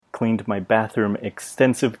cleaned my bathroom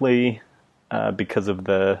extensively because of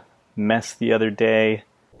the mess the other day.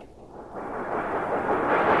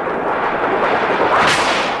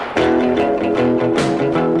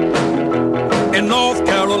 In North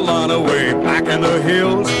Carolina, way back in the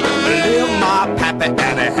hills, lived my pappy,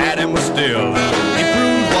 and he had him with stills. He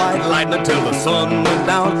brewed white lightning till the sun went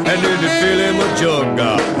down, and then he'd fill him a jug,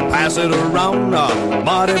 pass it around,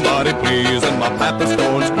 mighty, mighty please, and my pappy's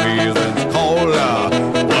going squeeze, it's called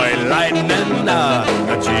white lightning,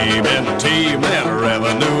 G-M-T, man,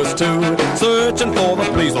 revenue is too, searching for the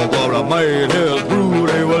police, oh, what I made his brew,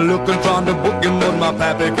 they were looking, trying to book him, but my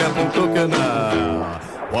pappy kept him cooking,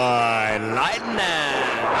 white lightning.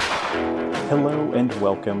 Hello and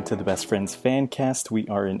welcome to the Best Friends Fancast. We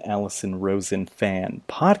are an Allison Rosen fan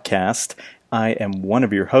podcast. I am one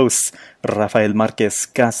of your hosts, Rafael Marquez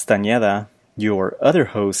Castañeda. Your other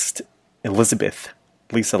host, Elizabeth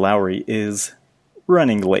Lisa Lowry, is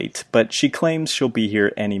running late, but she claims she'll be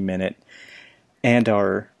here any minute. And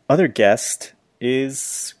our other guest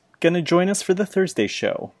is going to join us for the Thursday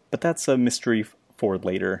show, but that's a mystery for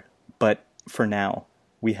later. But for now,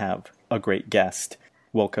 we have a great guest.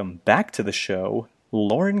 Welcome back to the show,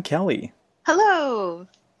 Lauren Kelly. Hello.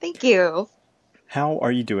 Thank you. How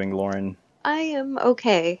are you doing, Lauren? I am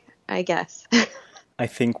okay, I guess. I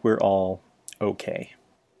think we're all okay.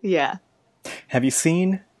 Yeah. Have you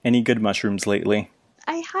seen any good mushrooms lately?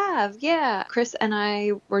 I have, yeah. Chris and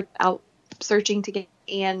I were out searching together,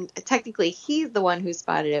 and technically he's the one who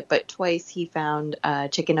spotted it, but twice he found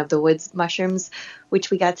chicken of the woods mushrooms, which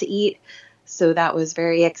we got to eat. So that was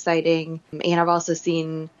very exciting. And I've also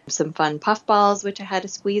seen some fun puffballs, which I had to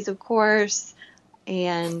squeeze, of course,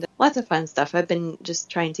 and lots of fun stuff. I've been just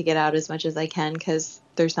trying to get out as much as I can because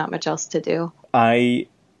there's not much else to do. I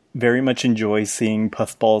very much enjoy seeing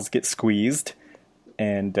puffballs get squeezed,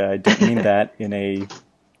 and I don't mean that in a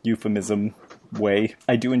euphemism way.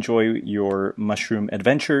 I do enjoy your mushroom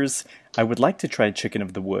adventures. I would like to try chicken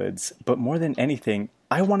of the woods, but more than anything,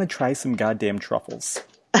 I want to try some goddamn truffles.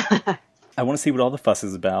 I want to see what all the fuss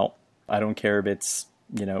is about. I don't care if it's,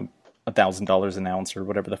 $1,000 an ounce or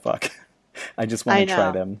whatever the fuck. I just want to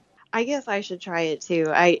try them. I guess I should try it too.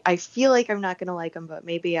 I feel like I'm not going to like them, but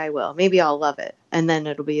maybe I will. Maybe I'll love it. And then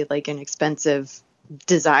it'll be like an expensive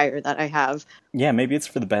desire that I have. Yeah, maybe it's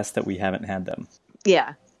for the best that we haven't had them.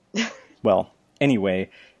 Yeah. Well, anyway,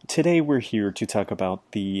 today we're here to talk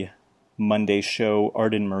about the Monday show,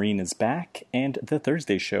 Ardyn Myrin is back, and the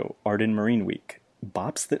Thursday show, Ardyn Myrin Week.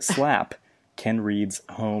 Bops that slap, Ken Reid's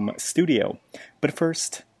home studio. But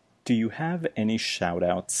first, do you have any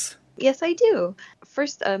shout-outs? Yes, I do.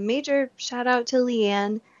 First, a major shout-out to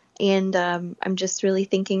Leanne, and I'm just really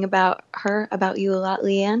thinking about you a lot,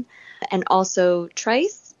 Leanne. And also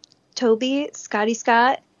Trice, Toby, Scotty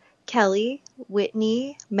Scott, Kelly,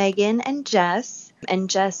 Whitney, Megan, and Jess. And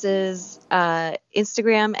Jess's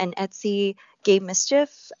Instagram and Etsy, Game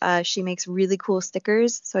Mischief. She makes really cool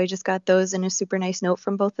stickers, so I just got those in a super nice note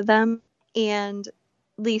from both of them. And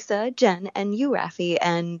Lisa, Jenn, and you, Rafi,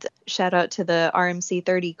 and shout out to the RMC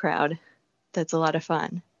 30 crowd. That's a lot of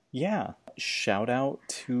fun. Yeah, shout out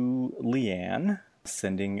to Leanne,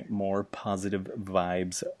 sending more positive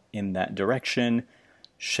vibes in that direction.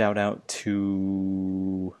 Shout out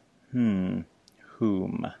to...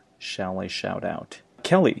 whom shall I shout out?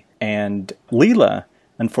 Kelly and Leela.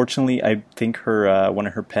 Unfortunately, I think her one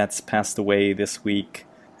of her pets passed away this week.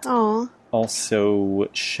 Aww. Also,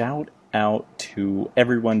 shout out to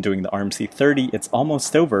everyone doing the RMC 30. It's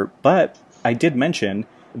almost over, but I did mention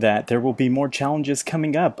that there will be more challenges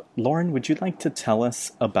coming up. Lauren, would you like to tell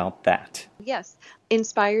us about that? Yes.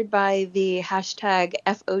 Inspired by the hashtag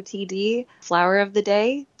FOTD, Flower of the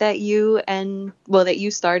Day, that you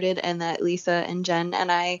started and that Lisa and Jenn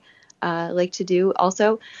and I like to do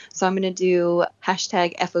also. So I'm going to do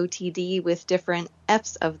hashtag FOTD with different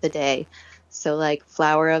Fs of the day. So like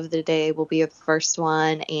Flower of the Day will be the first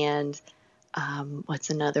one, and what's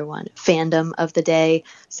another one? Fandom of the Day.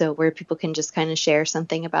 So where people can just kind of share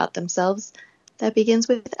something about themselves that begins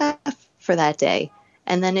with F for that day.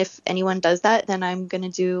 And then if anyone does that, then I'm going to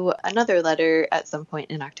do another letter at some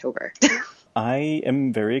point in October. I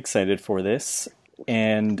am very excited for this.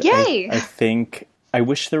 And Yay! I think I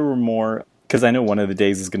wish there were more, because I know one of the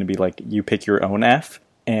days is going to be like you pick your own F.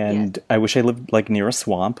 And I wish I lived like near a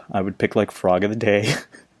swamp. I would pick like Frog of the Day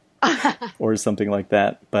or something like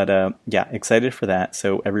that. But yeah, excited for that.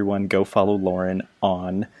 So everyone go follow Lauren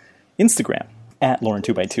on Instagram at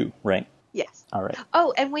Lauren2x2, right? Yes. All right.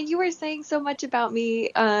 Oh, and when you were saying so much about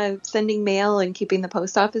me sending mail and keeping the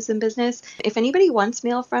post office in business, if anybody wants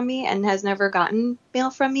mail from me and has never gotten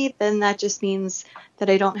mail from me, then that just means that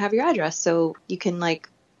I don't have your address. So you can like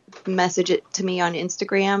message it to me on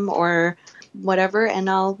Instagram or whatever, and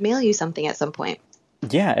I'll mail you something at some point.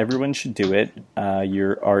 Yeah, everyone should do it.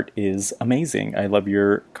 Your art is amazing. I love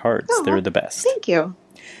your cards. Oh, They're the best. Thank you.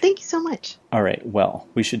 Thank you so much. All right, well,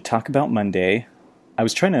 we should talk about Monday. I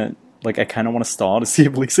was trying to, I kind of want to stall to see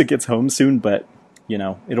if Lisa gets home soon, but,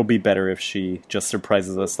 it'll be better if she just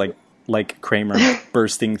surprises us like Kramer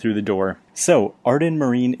bursting through the door. So, Ardyn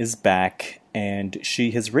Myrin is back, and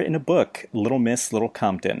she has written a book, Little Miss, Little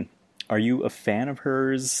Compton. Are you a fan of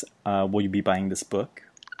hers? Will you be buying this book?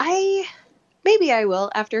 Maybe I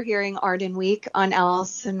will, after hearing Ardyn Week on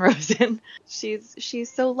Allison Rosen.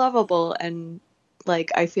 She's so lovable, and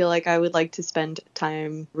I feel like I would like to spend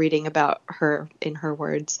time reading about her in her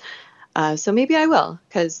words. So maybe I will,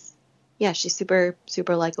 because yeah, she's super,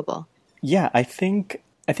 super likable. Yeah, I think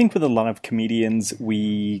with a lot of comedians,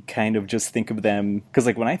 we kind of just think of them, because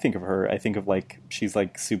when I think of her, I think of she's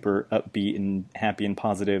super upbeat and happy and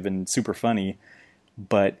positive and super funny.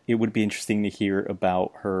 But it would be interesting to hear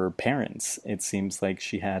about her parents. It seems like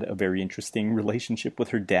she had a very interesting relationship with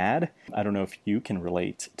her dad. I don't know if you can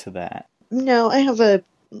relate to that. No, I have a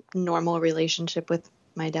normal relationship with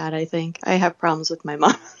my dad, I think. I have problems with my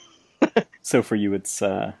mom. So for you, it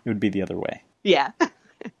would be the other way. Yeah.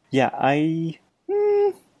 Yeah,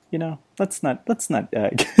 let's not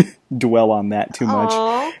dwell on that too much.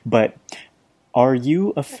 Aww. But are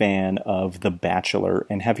you a fan of The Bachelor?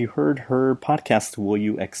 And have you heard her podcast, Will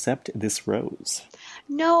You Accept This Rose?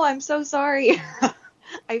 No, I'm so sorry.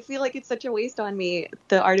 I feel like it's such a waste on me,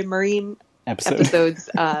 the Ardyn Myrin episodes.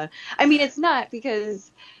 I mean, it's not, because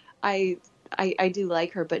I do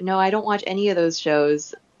like her, but no, I don't watch any of those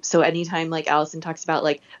shows. So anytime Allison talks about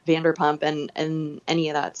Vanderpump and any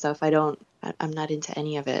of that stuff, I'm not into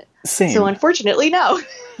any of it. Same. So unfortunately, no.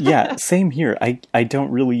 Yeah, same here. I don't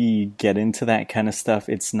really get into that kind of stuff.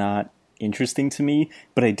 It's not interesting to me,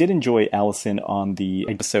 but I did enjoy Allison on the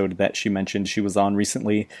episode that she mentioned she was on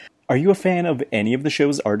recently. Are you a fan of any of the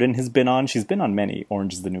shows Ardyn has been on? She's been on many.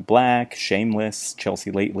 Orange is the New Black, Shameless, Chelsea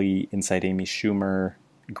Lately, Inside Amy Schumer,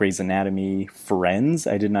 Grey's Anatomy, Friends.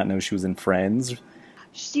 I did not know she was in Friends.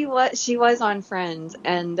 She was on Friends,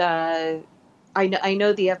 and I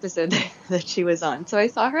know the episode that she was on. So I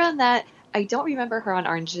saw her on that. I don't remember her on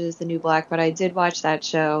Orange is the New Black, but I did watch that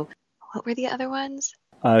show. What were the other ones?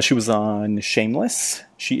 She was on Shameless.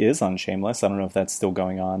 She is on Shameless. I don't know if that's still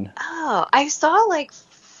going on. Oh, I saw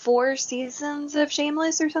 4 seasons of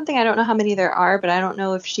Shameless or something. I don't know how many there are, but I don't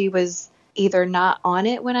know if she was either not on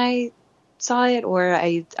it when I saw it or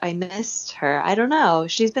I missed her. I don't know.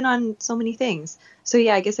 She's been on so many things. So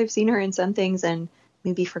yeah, I guess I've seen her in some things and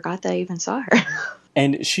maybe forgot that I even saw her.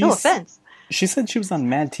 And no offense. She said she was on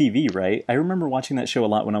Mad TV, right? I remember watching that show a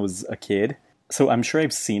lot when I was a kid. So I'm sure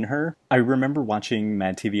I've seen her. I remember watching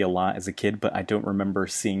Mad TV a lot as a kid, but I don't remember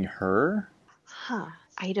seeing her. Huh.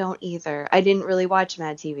 I don't either. I didn't really watch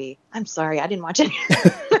Mad TV. I'm sorry. I didn't watch any.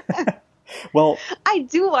 Well, I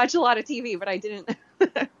do watch a lot of TV, but I didn't.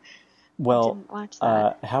 Well, didn't watch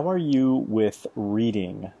that. How are you with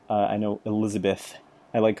reading? I know Elizabeth,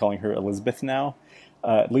 I like calling her Elizabeth now.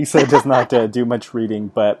 Lisa does not do much reading,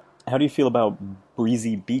 but how do you feel about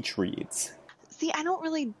breezy beach reads? See, I don't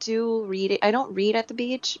really do reading. I don't read at the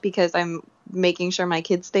beach because I'm making sure my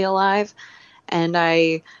kids stay alive. And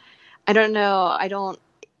I don't know.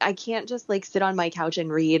 I can't just sit on my couch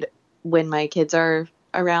and read when my kids are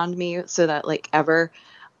around me, so that ever.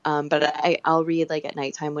 But I'll read at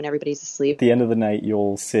nighttime when everybody's asleep. At the end of the night,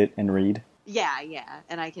 you'll sit and read? Yeah.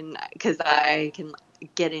 And because I can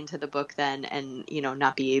get into the book then and,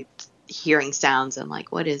 not be hearing sounds and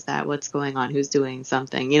what is that? What's going on? Who's doing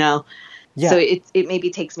something, Yeah. So it maybe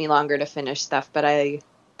takes me longer to finish stuff, but I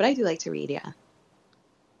do like to read, yeah.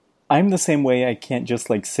 I'm the same way. I can't just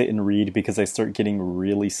sit and read because I start getting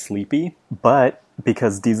really sleepy. But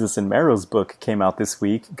because Desus and Mero's book came out this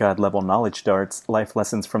week, God Level Knowledge Darts, Life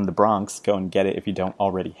Lessons from the Bronx, go and get it if you don't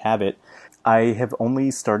already have it. I have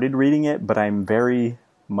only started reading it, but I'm very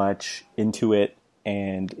much into it,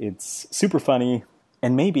 and it's super funny,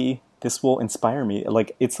 and maybe this will inspire me.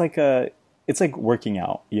 It's like working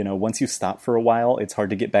out, once you stop for a while, it's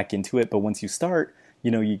hard to get back into it, but once you start,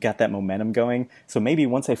 you got that momentum going. So maybe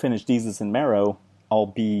once I finish Desus and Mero, I'll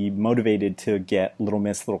be motivated to get Little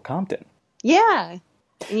Miss, Little Compton. Yeah.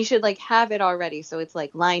 And you should have it already. So it's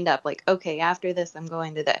lined up. Okay, after this, I'm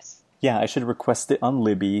going to this. Yeah, I should request it on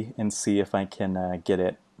Libby and see if I can get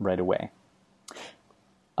it right away.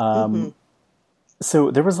 So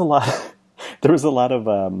there was a lot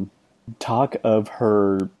of talk of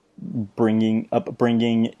her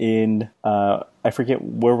upbringing in, I forget,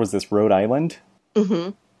 where was this, Rhode Island? Mm-hmm.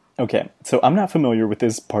 Okay, so I'm not familiar with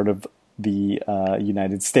this part of the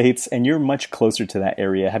United States, and you're much closer to that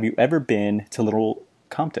area. Have you ever been to Little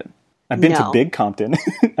Compton? I've been to Big Compton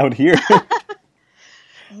out here.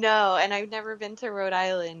 No, and I've never been to Rhode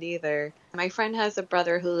Island either. My friend has a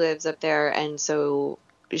brother who lives up there, and so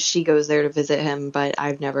she goes there to visit him, but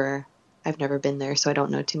I've never been there, so I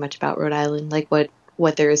don't know too much about Rhode Island, like what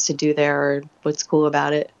there is to do there or what's cool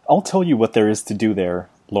about it. I'll tell you what there is to do there,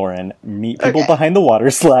 Lauren. Meet people behind the water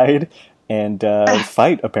slide and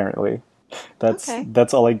fight, apparently.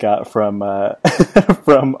 That's all I got from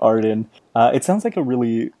from Ardyn. It sounds like a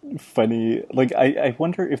really funny, like, I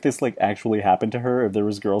wonder if this, like, actually happened to her, if there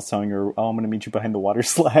was girls telling her, oh, I'm going to meet you behind the water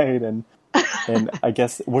slide, and I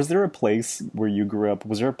guess, was there a place where you grew up,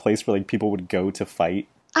 was there a place where, like, people would go to fight?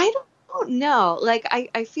 I don't know. Like,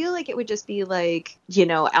 I feel like it would just be, like, you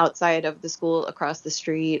know, outside of the school across the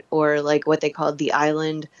street, or, like, what they called the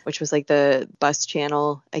island, which was, like, the bus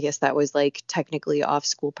channel. I guess that was, like, technically off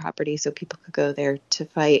school property, so people could go there to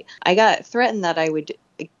fight. I got threatened that I would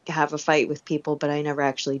have a fight with people, but I never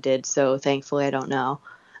actually did, so thankfully I don't know.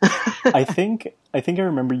 I think I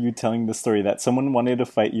remember you telling the story that someone wanted to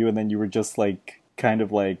fight you, and then you were just, like, kind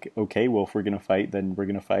of like, okay, well, if we're gonna fight, then we're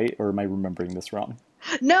gonna fight, or am I remembering this wrong?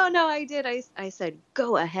 No, I did. I said,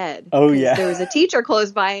 go ahead. Oh, yeah. There was a teacher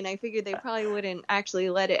close by, and I figured they probably wouldn't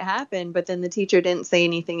actually let it happen, but then the teacher didn't say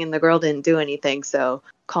anything, and the girl didn't do anything, so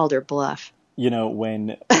called her bluff. You know,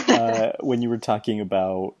 when you were talking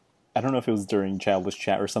about, I don't know if it was during Childish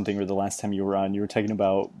Chat or something, or the last time you were on, you were talking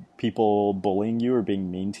about people bullying you or being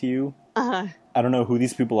mean to you. Uh-huh. I don't know who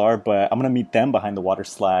these people are, but I'm going to meet them behind the water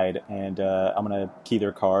slide, and I'm going to key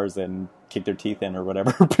their cars and kick their teeth in or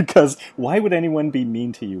whatever, because why would anyone be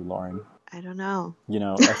mean to you, Lauren? I don't know. You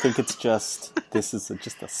know, I think it's just, this is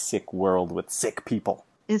just a sick world with sick people.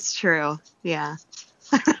 It's true. Yeah.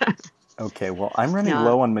 Okay, well, I'm running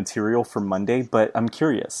low on material for Monday, but I'm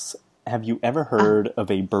curious. Have you ever heard of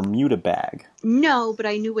a Bermuda bag? No, but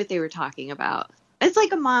I knew what they were talking about. It's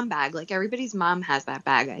like a mom bag. Like, everybody's mom has that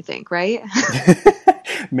bag, I think, right?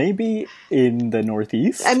 Maybe in the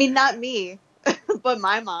Northeast? I mean, not me, but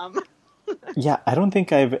my mom. Yeah, I don't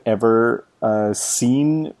think I've ever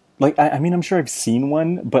seen, like, I mean, I'm sure I've seen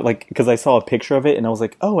one, but, like, because I saw a picture of it, and I was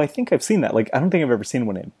like, oh, I think I've seen that. Like, I don't think I've ever seen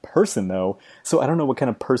one in person, though, so I don't know what kind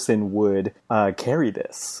of person would carry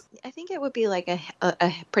this. I think it would be like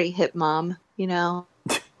a pretty hip mom, you know?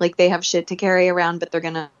 Like, they have shit to carry around, but they're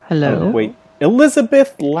gonna... Hello? Oh, wait.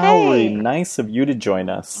 Elizabeth Lowry, Hey. Nice of you to join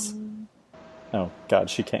us. Oh,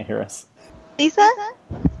 God, she can't hear us. Lisa?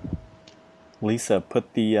 Lisa,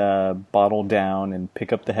 put the bottle down and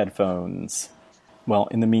pick up the headphones. Well,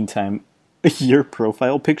 in the meantime, your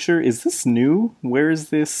profile picture, is this new? Where is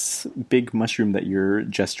this big mushroom that you're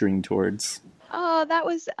gesturing towards? Oh, that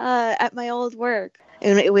was at my old work.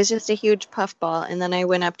 And it was just a huge puffball, and then I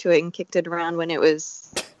went up to it and kicked it around when it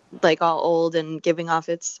was, like, all old and giving off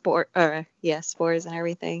its spores and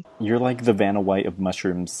everything. You're like the Vanna White of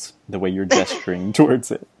mushrooms, the way you're gesturing towards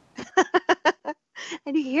it.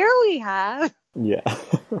 And here we have. Yeah.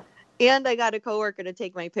 And I got a coworker to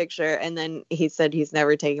take my picture, and then he said he's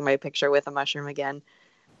never taking my picture with a mushroom again.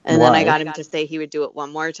 And then I got him to say he would do it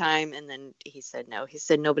one more time, and then he said no. He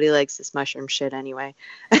said nobody likes this mushroom shit anyway.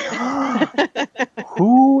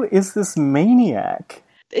 Who is this maniac?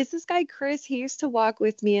 It's this guy, Chris. He used to walk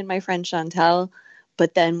with me and my friend Chantel,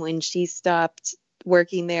 but then when she stopped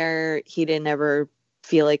working there, he didn't ever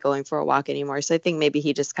feel like going for a walk anymore. So I think maybe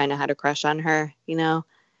he just kind of had a crush on her, you know?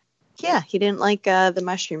 Yeah, he didn't like the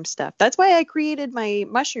mushroom stuff. That's why I created my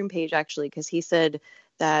mushroom page, actually, because he said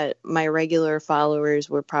that my regular followers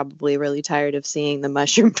were probably really tired of seeing the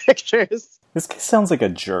mushroom pictures. This guy sounds like a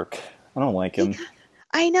jerk. I don't like him.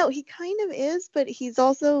 I know, he kind of is, but he's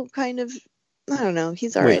also kind of, I don't know,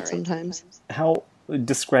 he's alright sometimes. How,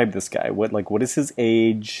 describe this guy. What is his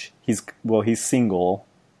age? He's single,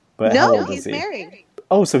 but how old is he? No, he's married.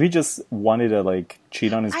 Oh, so he just wanted to, like,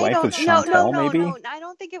 cheat on his wife with Chantel, maybe? No, I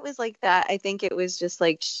don't think it was like that. I think it was just,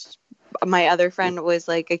 like, my other friend was,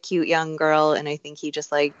 like, a cute young girl, and I think he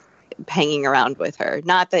just, like, hanging around with her.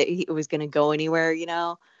 Not that he was going to go anywhere, you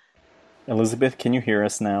know? Elizabeth, can you hear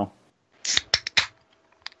us now?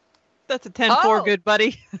 That's a 10-4, good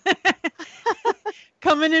buddy.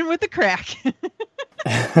 Coming in with a crack.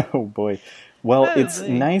 Oh, boy. Well, it's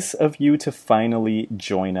nice of you to finally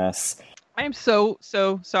join us. I'm so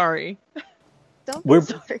sorry. Don't be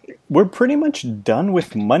sorry. We're pretty much done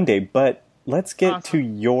with Monday, but let's get to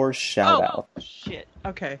your shout-out. Oh, shit.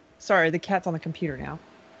 Okay. Sorry, the cat's on the computer now.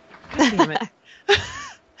 God damn it.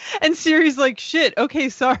 And Siri's like, shit, okay,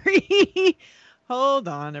 sorry. Hold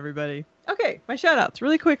on, everybody. Okay, my shout-outs,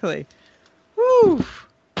 really quickly. Whew.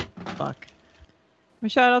 Fuck. My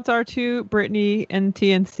shout outs are to Brittany and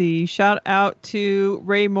TNC. Shout out to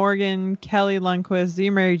Ray Morgan, Kelly Lundquist, Z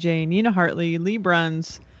Mary Jane, Nina Hartley, Lee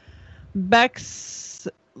Bruns, Bex,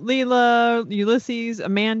 Leela, Ulysses,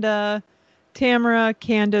 Amanda, Tamara,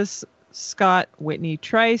 Candace, Scott, Whitney,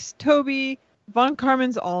 Trice, Toby, Von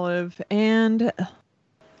Carmen's Olive, and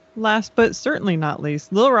last but certainly not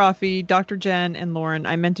least, Lil Rafi, Dr. Jenn, and Lauren.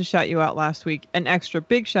 I meant to shout you out last week. An extra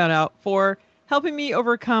big shout out for helping me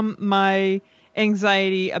overcome my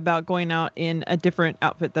anxiety about going out in a different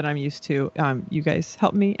outfit that I'm used to. You guys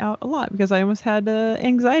helped me out a lot because I almost had an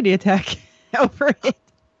anxiety attack over it.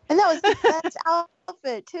 And that was the best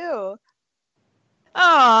outfit too.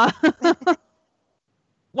 Ah.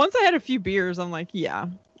 Once I had a few beers, I'm like, yeah,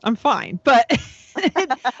 I'm fine. But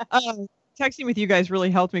texting with you guys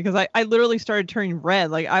really helped me because I literally started turning red.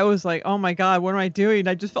 Like I was like, oh my God, what am I doing?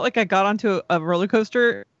 I just felt like I got onto a roller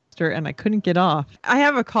coaster and I couldn't get off. I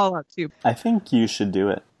have a call out too. I think you should do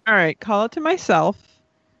it. All right, call out to myself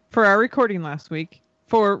for our recording last week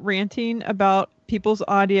for ranting about people's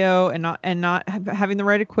audio and not having the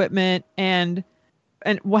right equipment and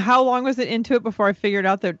how long was it into it before I figured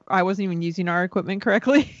out that I wasn't even using our equipment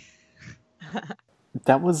correctly?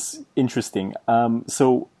 That was interesting.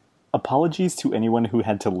 So apologies to anyone who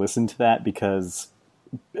had to listen to that because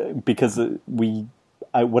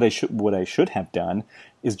what I should have done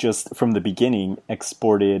is just from the beginning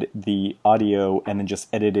exported the audio and then just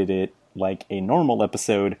edited it like a normal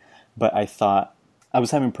episode. But I thought I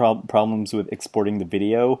was having problems with exporting the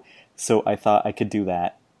video, so I thought I could do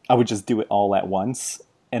that. I would just do it all at once.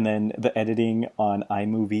 And then the editing on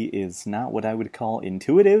iMovie is not what I would call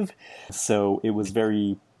intuitive. So it was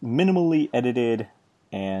very minimally edited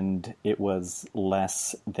and it was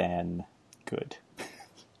less than good.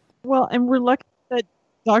 Well, and we're lucky that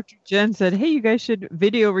Dr. Jenn said, hey, you guys should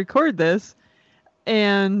video record this.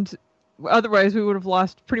 And otherwise we would have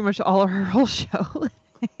lost pretty much all of our whole show.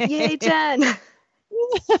 Yay, Jenn!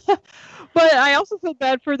 But I also feel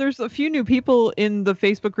bad there's a few new people in the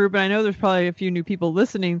Facebook group, and I know there's probably a few new people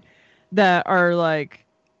listening that are like,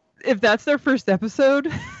 if that's their first episode.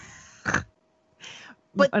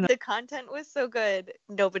 But the content was so good,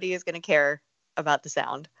 nobody is going to care about the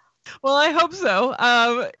sound. Well, I hope so.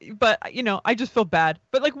 But, I just feel bad.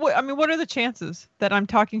 But, like, what are the chances that I'm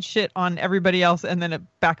talking shit on everybody else and then it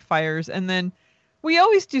backfires? And then we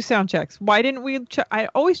always do sound checks. Why didn't we I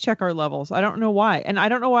always check our levels. I don't know why. And I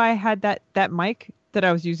don't know why I had that mic that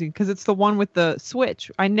I was using because it's the one with the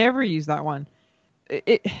switch. I never use that one.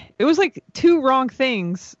 It was like two wrong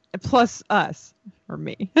things plus us or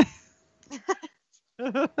me.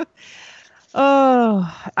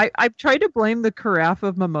 Oh, I've tried to blame the carafe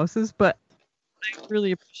of mimosas, but I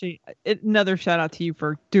really appreciate it. Another shout out to you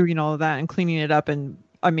for doing all of that and cleaning it up and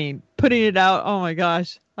putting it out. Oh my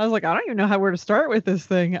gosh. I was like, I don't even know where to start with this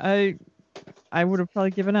thing. I would have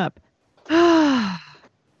probably given up.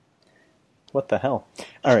 What the hell?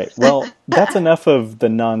 All right. Well, that's enough of the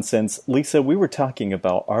nonsense. Lisa, we were talking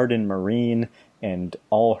about Ardyn Myrin and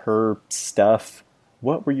all her stuff.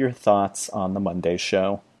 What were your thoughts on the Monday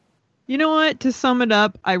show? You know what? To sum it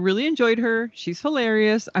up, I really enjoyed her. She's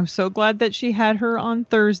hilarious. I'm so glad that she had her on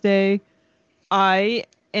Thursday. I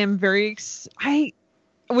was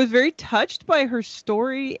very touched by her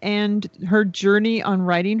story and her journey on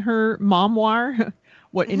writing her memoir,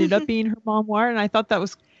 what ended up being her memoir. And I thought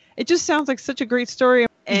it just sounds like such a great story.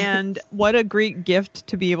 And what a great gift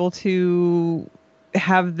to be able to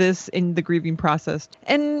have this in the grieving process.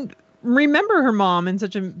 And remember her mom in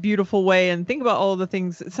such a beautiful way and think about all of the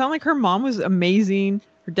things. It sounded like her mom was amazing.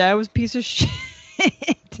 Her dad was a piece of shit.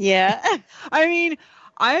 Yeah.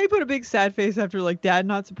 I put a big sad face after like dad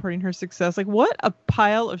not supporting her success. Like what a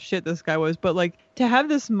pile of shit this guy was. But like to have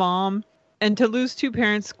this mom and to lose two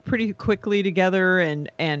parents pretty quickly together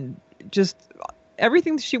and just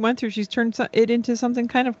everything she went through, she's turned it into something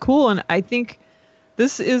kind of cool. And I think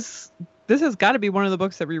this has got to be one of the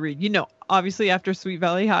books that we read. Obviously after Sweet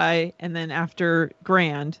Valley High and then after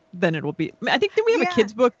Grand, then it will be. I think then we have a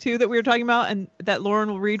kids book too that we were talking about and that Lauren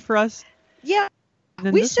will read for us. Yeah.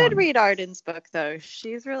 We should read Ardyn's book though.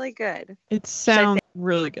 She's really good. It sounds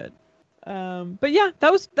really good. But yeah,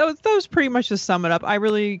 that was pretty much to sum it up. I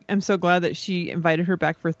really am so glad that she invited her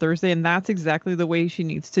back for Thursday, and that's exactly the way she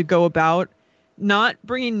needs to go about not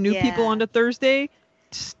bringing new people onto Thursday.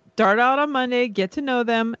 Start out on Monday, get to know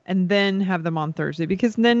them, and then have them on Thursday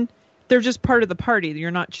because then they're just part of the party. You're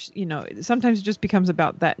not, sometimes it just becomes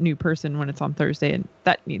about that new person when it's on Thursday, and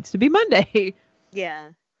that needs to be Monday. Yeah.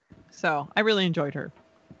 So I really enjoyed her.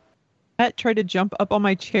 I tried to jump up on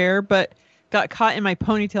my chair, but got caught in my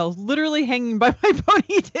ponytails, literally hanging by my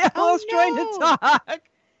ponytail. I was trying to talk.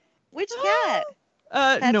 Which cat?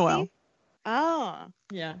 Noel. Oh.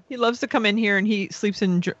 Yeah, he loves to come in here and he sleeps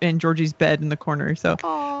in Georgie's bed in the corner. So,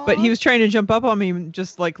 Aww. but he was trying to jump up on me and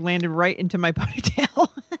just like landed right into my ponytail.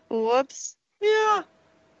 Whoops. Yeah.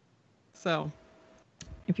 So,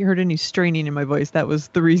 if you heard any straining in my voice, that was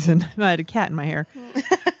the reason. I had a cat in my hair.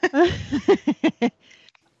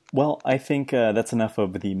 Well, I think that's enough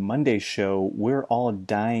of the Monday show. We're all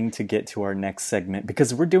dying to get to our next segment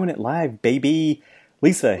because we're doing it live, baby.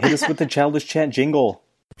 Lisa, hit us with the Childish Chat jingle.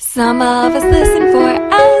 Some of us listen for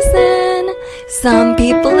Allison. Some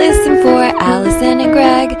people listen for Allison and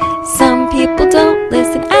Greg. Some people don't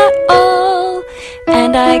listen at all.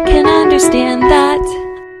 And I can understand that.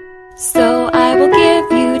 So I will give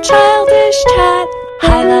you Childish Chat,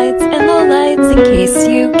 highlights and lowlights in case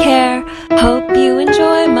you care. Hope you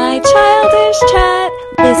enjoy my Childish Chat.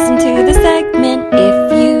 Listen to the segment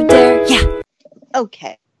if you dare. Yeah.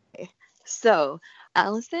 Okay. So,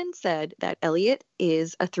 Allison said that Elliot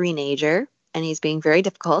is a three-nager and he's being very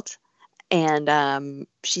difficult. And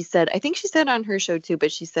she said, I think she said on her show too, but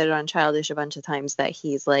she said it on Childish a bunch of times that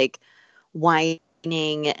he's like whining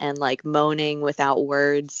and like moaning without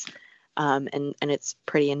words. And it's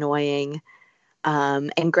pretty annoying.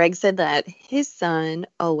 And Greg said that his son,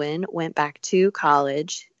 Owen, went back to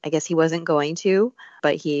college. I guess he wasn't going to,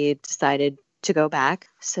 but he decided to go back.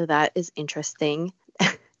 So that is interesting.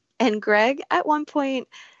 And Greg, at one point,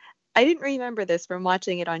 I didn't remember this from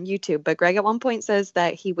watching it on YouTube, but Greg at one point says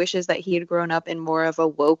that he wishes that he had grown up in more of a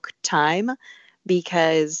woke time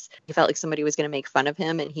because he felt like somebody was going to make fun of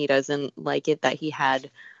him and he doesn't like it that he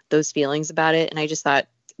had those feelings about it. And I just thought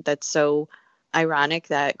that's so ironic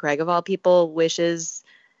that Greg, of all people, wishes,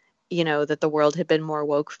 that the world had been more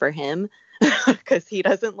woke for him because he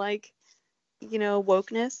doesn't like,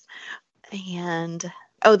 wokeness. And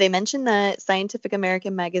they mentioned that Scientific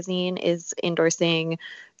American magazine is endorsing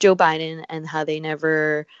Joe Biden and how they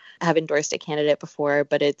never have endorsed a candidate before,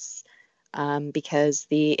 but it's because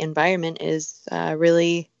the environment is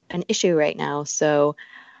really an issue right now. So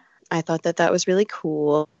I thought that was really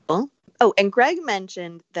cool. Oh, and Greg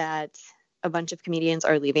mentioned that a bunch of comedians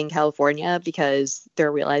are leaving California because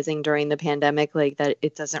they're realizing during the pandemic, like, that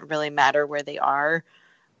it doesn't really matter where they are.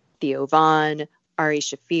 Theo Vaughn, Ari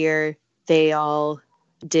Shaffir, they all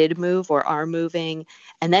did move or are moving.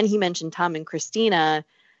 And then he mentioned Tom and Christina,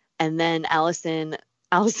 and then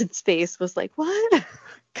Allison's face was like, what?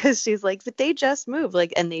 Because she's like, but they just moved,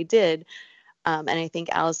 like, and they did. And I think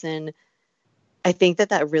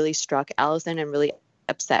that really struck Allison and really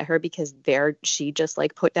upset her because she just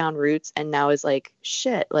like put down roots and now is like,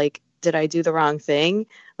 shit, like, did I do the wrong thing?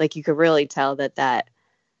 Like, you could really tell that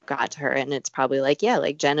got to her. And it's probably like, yeah,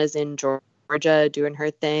 like Jenna's in Georgia doing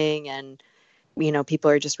her thing, and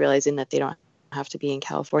people are just realizing that they don't have to be in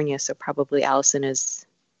California. So probably Allison is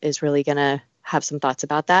really gonna have some thoughts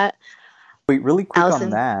about that. Wait, really quick on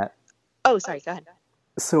that. Oh, sorry, go ahead.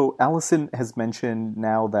 So Allison has mentioned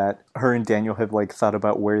now that her and Daniel have like thought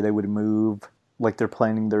about where they would move, like they're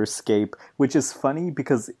planning their escape, which is funny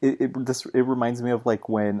because it reminds me of like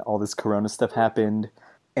when all this Corona stuff happened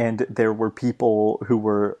and there were people who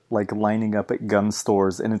were like lining up at gun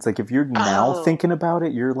stores, and it's like, if you're now thinking about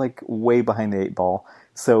it, you're like way behind the 8 ball.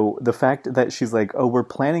 So the fact that she's like, oh, we're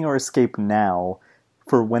planning our escape now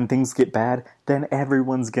for when things get bad, then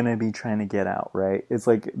everyone's gonna be trying to get out, right? It's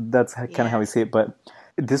like, that's kind of how we see it. But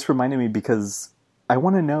this reminded me because I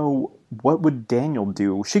want to know, what would Daniel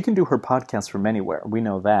do? She can do her podcast from anywhere, we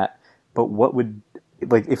know that, but what would,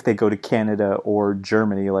 like, if they go to Canada or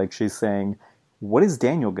Germany, like she's saying, what is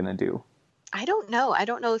Daniel gonna do? I don't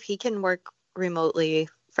know if he can work remotely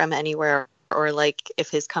from anywhere, or like if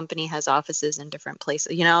his company has offices in different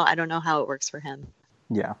places. I don't know how it works for him.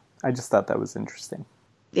 Yeah, I just thought that was interesting.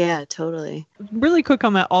 Yeah, totally. Really quick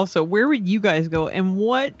on that also, where would you guys go, and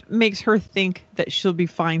what makes her think that she'll be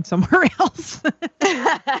fine somewhere else?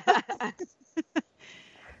 Yeah,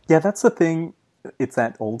 that's the thing. It's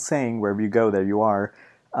that old saying, wherever you go, there you are.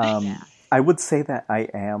 I would say that I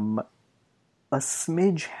am a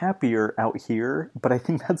smidge happier out here, but I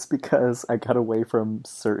think that's because I got away from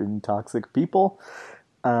certain toxic people.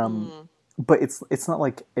 But it's not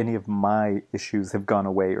like any of my issues have gone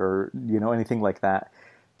away or, anything like that.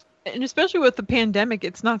 And especially with the pandemic,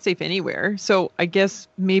 it's not safe anywhere. So I guess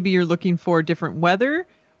maybe you're looking for different weather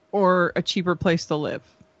or a cheaper place to live.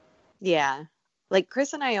 Yeah. Like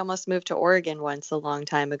Chris and I almost moved to Oregon once a long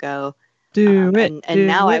time ago. And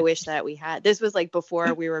now I wish that we had. This was like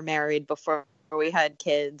before we were married, before we had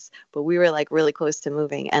kids, but we were like really close to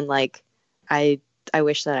moving. And like, I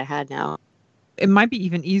wish that I had now. It might be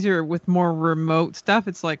even easier with more remote stuff.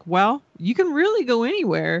 It's like, well, you can really go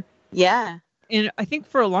anywhere. Yeah. And I think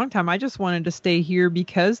for a long time, I just wanted to stay here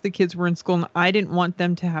because the kids were in school and I didn't want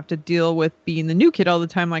them to have to deal with being the new kid all the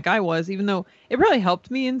time like I was, even though it really helped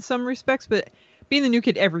me in some respects. But being the new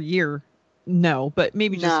kid every year, no, but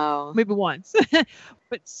maybe maybe once.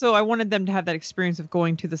 But so I wanted them to have that experience of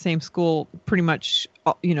going to the same school pretty much,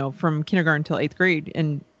 from kindergarten till 8th grade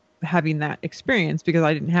and having that experience because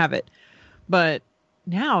I didn't have it. But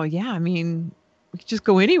now, yeah, I mean, we could just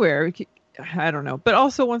go anywhere. I don't know. But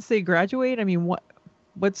also once they graduate, I mean,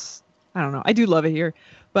 what's, I don't know. I do love it here,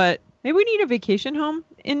 but maybe we need a vacation home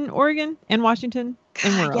in Oregon and Washington.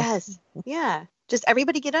 And where else? Yes. Yeah. Just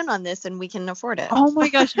everybody get in on this and we can afford it. Oh my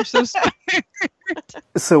gosh, you're so smart.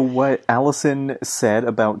 So what Allison said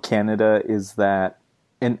about Canada is that,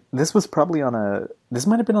 and this was probably this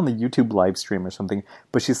might have been on the YouTube live stream or something,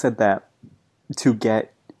 but she said that to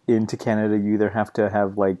get into Canada, you either have to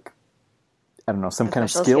have like, I don't know, some kind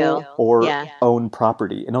of skill or own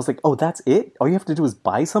property. And I was like, oh, that's it? All you have to do is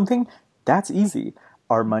buy something? That's easy.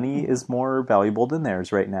 Our money is more valuable than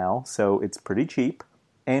theirs right now, so it's pretty cheap.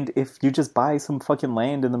 And if you just buy some fucking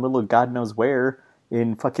land in the middle of God knows where,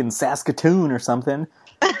 in fucking Saskatoon or something,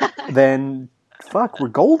 then fuck, we're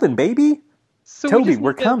golden, baby. So Toby,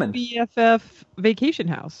 we're coming. BFF vacation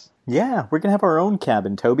house. Yeah, we're gonna have our own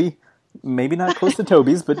cabin, Toby. Maybe not close to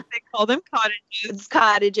Toby's, but they call them cottages. It's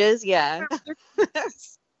cottages, yeah.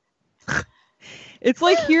 It's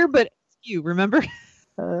like here, but you remember?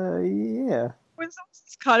 Yeah. When someone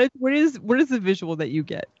says cottage, what is the visual that you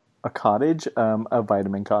get? A cottage, a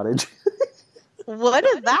vitamin cottage. What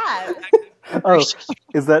is that? Oh,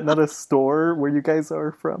 is that not a store where you guys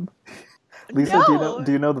are from? Lisa, No.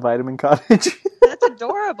 do you know the vitamin cottage? That's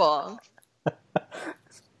adorable.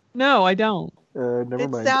 No, I don't. Never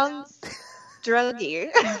mind. It sounds druggy.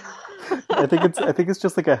 I think it's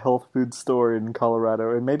just like a health food store in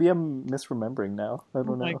Colorado, and maybe I'm misremembering now. I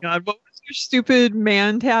don't know. Oh my god, what was your stupid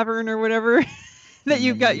man tavern or whatever that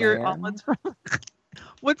you got your omelets from?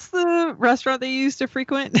 What's the restaurant that you used to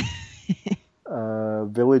frequent?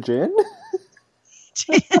 Village Inn?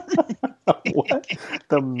 What?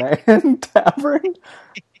 The Man Tavern?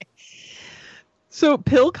 So,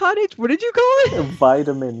 Pill Cottage? What did you call it?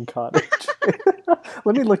 Vitamin Cottage.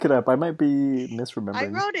 Let me look it up. I might be misremembering. I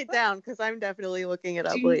wrote it down because I'm definitely looking it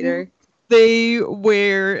up later. They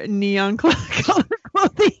wear neon color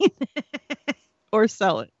clothing or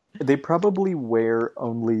sell it. They probably wear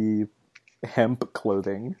only hemp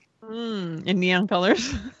clothing. In neon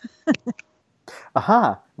colors.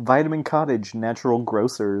 Aha! Vitamin Cottage, natural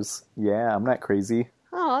grocers. Yeah, I'm not crazy.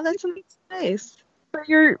 Oh, that's nice.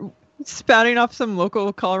 You're spouting off some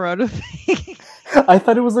local Colorado thing. I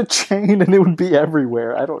thought it was a chain and it would be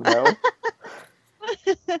everywhere. I don't know.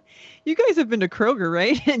 You guys have been to Kroger,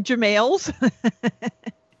 right? And Jamel's?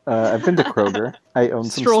 I've been to Kroger. I own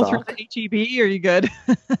some Stroll stock. through the HEB? Are you good?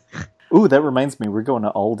 Ooh, that reminds me. We're going to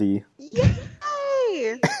Aldi.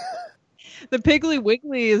 Yay! The Piggly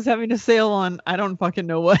Wiggly is having a sale on I don't fucking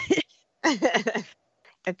know what.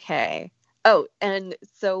 Okay. Oh, and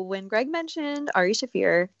so when Greg mentioned Ari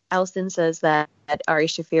Shaffir, Allison says that Ari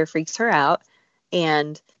Shaffir freaks her out,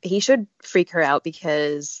 and he should freak her out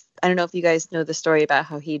because I don't know if you guys know the story about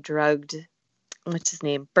how he drugged, what's his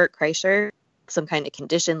name, Bert Kreischer, some kind of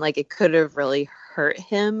condition, like it could have really hurt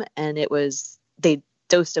him, and they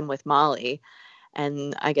dosed him with Molly.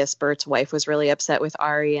 And I guess Bert's wife was really upset with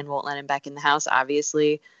Ari and won't let him back in the house,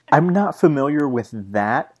 obviously. I'm not familiar with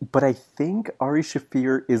that, but I think Ari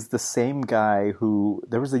Shaffir is the same guy who,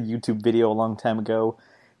 there was a YouTube video a long time ago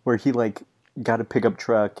where he like got a pickup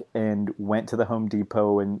truck and went to the Home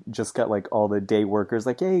Depot and just got like all the day workers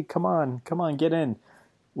like, hey, come on, get in.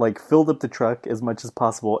 Like filled up the truck as much as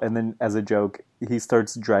possible. And then as a joke, he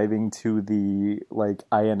starts driving to the like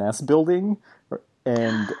INS building,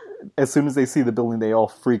 and as soon as they see the building, they all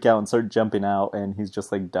freak out and start jumping out, and he's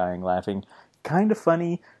just like dying laughing. Kind of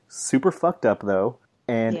funny, super fucked up though.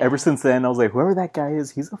 And ever since then, I was like, whoever that guy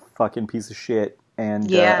is, he's a fucking piece of shit.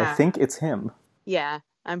 And I think it's him. Yeah,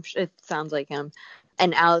 I'm sure it sounds like him.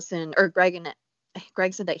 And Allison or Greg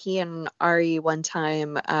said that he and Ari one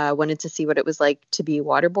time wanted to see what it was like to be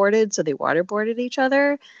waterboarded, so they waterboarded each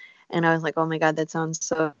other. And I was like, oh my God, that sounds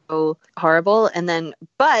so horrible. And then,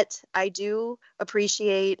 but I do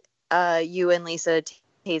appreciate you and Lisa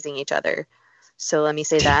tasing each other. So let me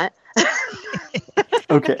say that.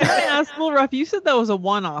 Okay. Can I ask, Little Rough, you said that was a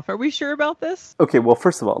one-off. Are we sure about this? Okay, well,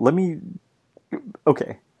 first of all,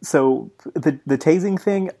 okay, so the tasing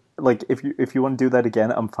thing, like, if you want to do that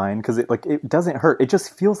again, I'm fine, because it doesn't hurt. It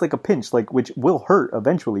just feels like a pinch, like, which will hurt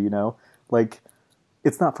eventually, you know? Like,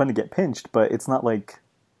 it's not fun to get pinched, but it's not like,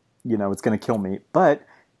 you know, it's going to kill me. But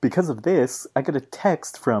because of this, I got a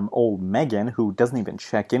text from old Megan, who doesn't even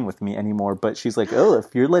check in with me anymore, but she's like, oh,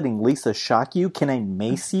 if you're letting Lisa shock you, can I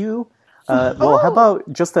mace you? Well, how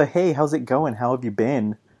about just a, hey, how's it going? How have you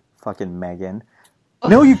been? Fucking Megan.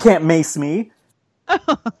 No, you can't mace me.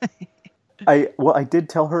 I did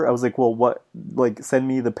tell her, I was like, well, what, like, send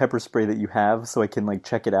me the pepper spray that you have so I can, like,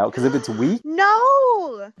 check it out. Because if it's weak...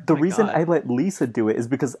 No! The reason I let Lisa do it is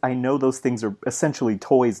because I know those things are essentially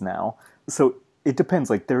toys now. So it depends.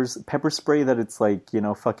 Like, there's pepper spray that it's like, you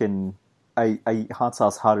know, fucking... I eat hot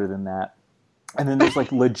sauce hotter than that. And then there's,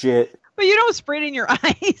 like, legit... But you don't spray it in your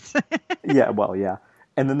eyes. Yeah, well, yeah.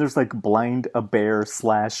 And then there's, like, blind a bear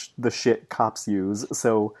 / the shit cops use.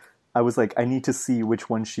 So... I was like, I need to see which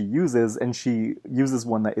one she uses, and she uses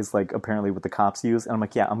one that is, like, apparently what the cops use, and I'm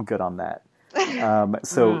like, yeah, I'm good on that.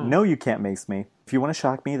 No, you can't mace me. If you want to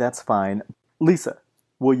shock me, that's fine. Lisa,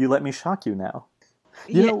 will you let me shock you now?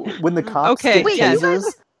 You know, when the cops get Wait, tasers... you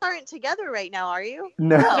guys aren't together right now, are you?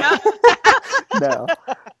 No. No.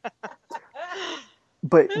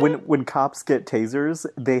 But when cops get tasers,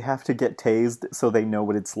 they have to get tased so they know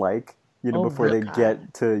what it's like, you know, before they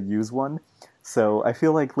get to use one. So I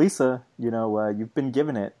feel like, Lisa, you know, you've been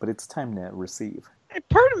given it, but it's time to receive.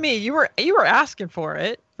 Pardon me, you were asking for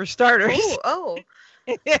it, for starters. Oh.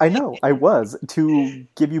 I know, I was, to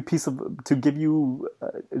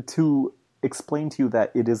explain to you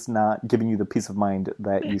that it is not giving you the peace of mind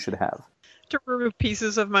that you should have. To remove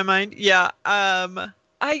pieces of my mind? Yeah,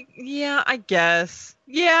 I guess.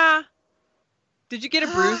 Yeah. Did you get a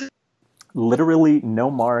bruise? Literally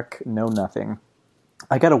no mark, no nothing.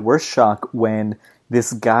 I got a worse shock when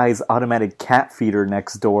this guy's automatic cat feeder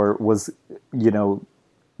next door was, you know,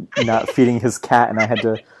 not feeding his cat, and I had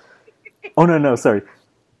to... Oh, no, sorry.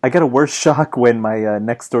 I got a worse shock when my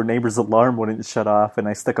next door neighbor's alarm wouldn't shut off, and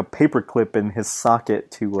I stuck a paper clip in his socket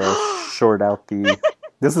to short out the...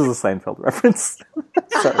 This is a Seinfeld reference.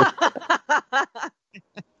 Sorry.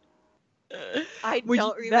 I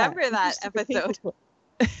don't remember that episode.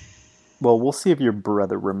 Well, we'll see if your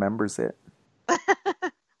brother remembers it.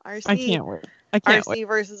 RC. I can't wait. RC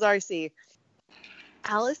versus RC.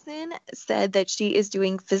 Allison said that she is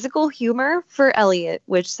doing physical humor for Elliot,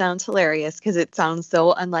 which sounds hilarious because it sounds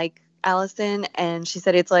so unlike Allison. And she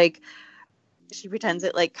said it's like she pretends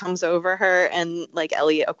it like comes over her, and like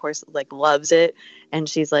Elliot, of course, like loves it. And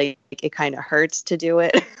she's like, it kind of hurts to do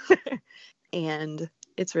it. And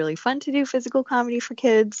it's really fun to do physical comedy for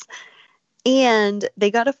kids. And they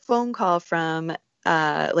got a phone call from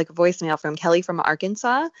like a voicemail from Kelly from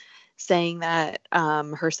Arkansas saying that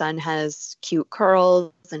her son has cute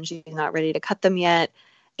curls and she's not ready to cut them yet.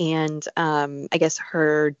 And I guess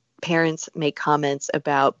her parents make comments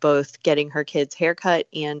about both getting her kids haircut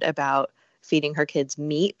and about feeding her kids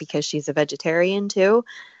meat because she's a vegetarian too.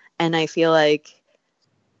 And I feel like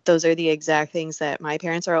those are the exact things that my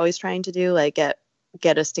parents are always trying to do, like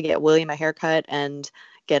get us to get William a haircut and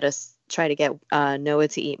try to get Noah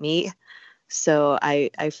to eat meat. So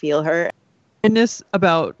I feel her. And this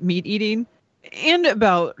about meat eating and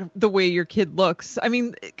about the way your kid looks. I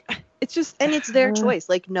mean, it's just... And it's their choice.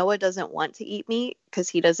 Like, Noah doesn't want to eat meat because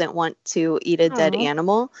he doesn't want to eat a dead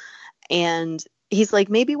animal. And he's like,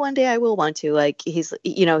 maybe one day I will want to. Like, he's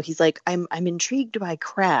like, I'm intrigued by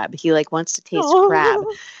crab. He, like, wants to taste crab.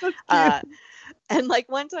 And, like,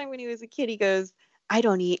 one time when he was a kid, he goes, I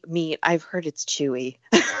don't eat meat. I've heard it's chewy.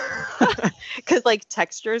 Because, like,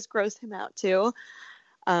 textures gross him out, too.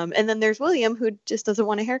 And then there's William, who just doesn't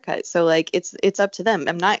want a haircut. So, like, it's up to them.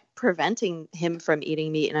 I'm not preventing him from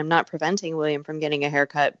eating meat, and I'm not preventing William from getting a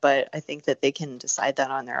haircut, but I think that they can decide that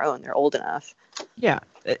on their own. They're old enough. Yeah.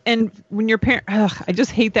 And when your parent... I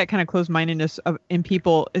just hate that kind of closed-mindedness in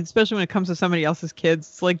people, especially when it comes to somebody else's kids.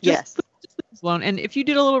 It's like, just leave us alone. And if you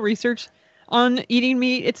did a little research on eating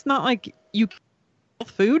meat, it's not like you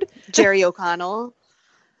food. Jerry O'Connell.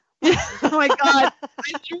 Oh my god!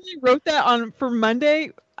 I truly wrote that for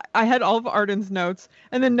Monday. I had all of Ardyn's notes,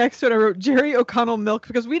 and then next to it I wrote Jerry O'Connell milk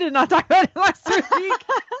because we did not talk about it last week.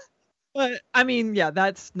 But I mean, yeah,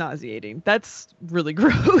 that's nauseating. That's really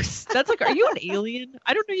gross. That's like, are you an alien?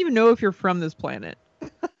 I don't even know if you're from this planet.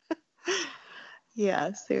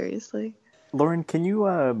 Yeah, seriously. Lauren, can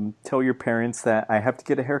you tell your parents that I have to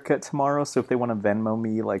get a haircut tomorrow? So if they want to Venmo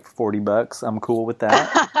me like $40, I'm cool with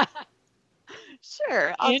that.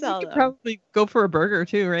 Sure, I'll and tell you them. could probably go for a burger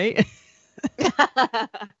too, right?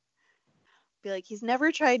 Be like, he's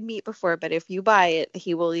never tried meat before, but if you buy it,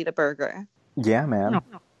 he will eat a burger. Yeah, man.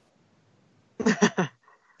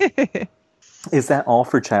 Is that all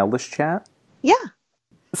for Childish Chat? Yeah.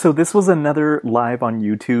 So this was another live on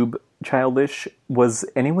YouTube, Childish. Was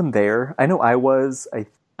anyone there? I know I was.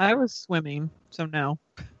 I was swimming, so no.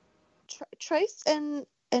 Trice and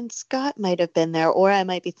Scott might have been there, or I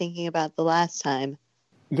might be thinking about the last time.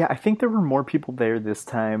 Yeah, I think there were more people there this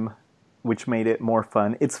time, which made it more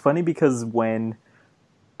fun. It's funny because when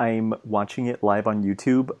I'm watching it live on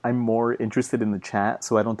YouTube, I'm more interested in the chat,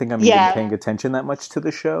 so I don't think I'm even paying attention that much to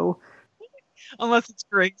the show. Unless it's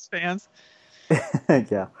Greg's fans.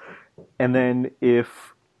 Yeah. And then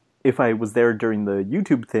if I was there during the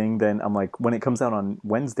YouTube thing, then I'm like, when it comes out on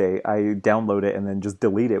Wednesday, I download it and then just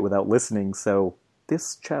delete it without listening. So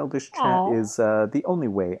this childish chat is the only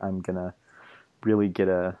way I'm going to really get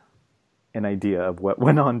an idea of what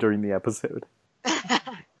went on during the episode.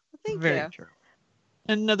 Thank Very you. true.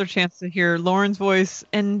 Another chance to hear Lauren's voice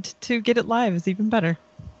and to get it live is even better.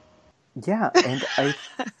 Yeah, and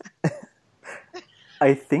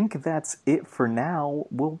I think that's it for now.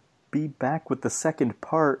 We'll be back with the second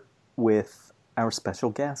part with our special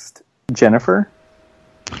guest, Jennifer.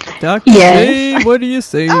 Dr. Yes. J, what do you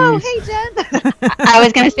say? Oh, hey, Jen. I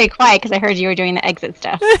was going to stay quiet because I heard you were doing the exit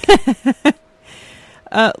stuff.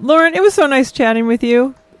 Lauren, it was so nice chatting with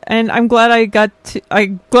you, and I'm glad I got to.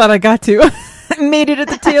 Made it at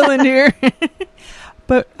the tail end here.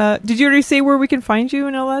 But did you already say where we can find you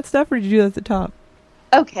and all that stuff, or did you do that at the top?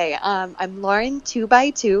 Okay, I'm Lauren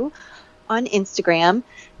 2x2 on Instagram,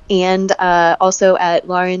 and also at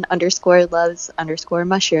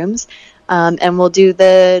Lauren_loves_mushrooms. And we'll do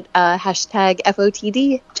the hashtag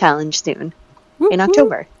FOTD challenge soon in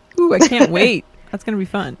October. Ooh, I can't wait. That's going to be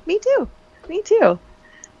fun. Me too.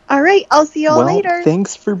 All right, I'll see y'all later.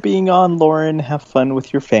 Thanks for being on, Lauren. Have fun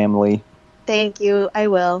with your family. Thank you. I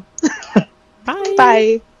will. Bye.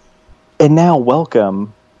 Bye. And now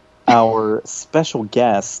welcome our special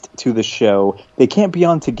guest to the show. They can't be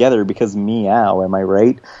on together because meow, am I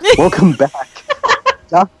right? Welcome back,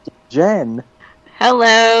 Dr. Jenn.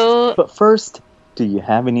 Hello. But first, do you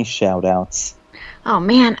have any shout-outs? Oh,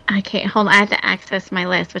 man. Okay, hold on. I have to access my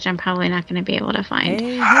list, which I'm probably not going to be able to find.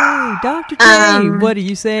 Hey, Dr. J, what do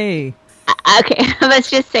you say? Okay,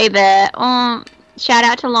 let's just say that shout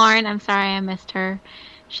out to Lauren. I'm sorry I missed her.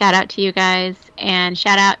 Shout out to you guys. And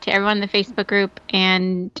shout out to everyone in the Facebook group.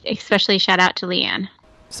 And especially shout out to Leanne.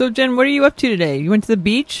 So, Jen, what are you up to today? You went to the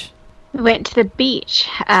beach? We went to the beach.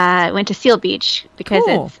 Went to Seal Beach because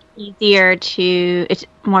it's easier it's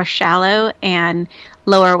more shallow and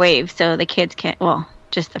lower waves. So the kids can,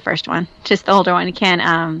 just the first one, just the older one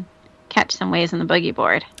can catch some waves on the boogie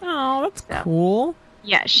board. Oh, that's cool.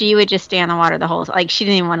 Yeah, she would just stay on the water the whole, she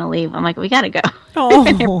didn't even want to leave. I'm like, we got to go.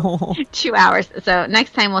 Oh. 2 hours. So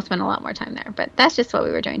next time we'll spend a lot more time there. But that's just what we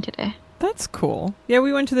were doing today. That's cool. Yeah,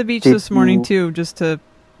 we went to the beach this morning too, just to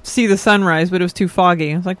see the sunrise, but it was too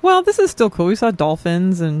foggy. I was like, well, this is still cool. We saw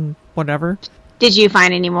dolphins and whatever. Did you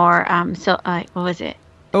find any more, what was it?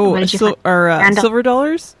 Oh, silver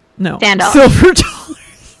dollars? No. Sand dollars. Silver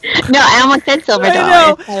dollars. No, I almost said silver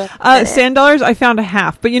dollars. I know. Sand dollars, I found a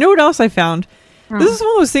half. But you know what else I found? This is one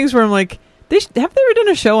of those things where I'm like, have they ever done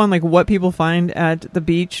a show on like what people find at the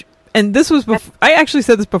beach? And this was I actually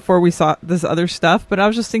said this before we saw this other stuff, but I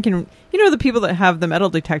was just thinking, the people that have the metal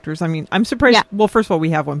detectors. I mean, I'm surprised. Yeah. Well, first of all, we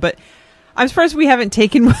have one, but I'm surprised we haven't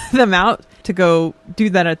taken them out to go do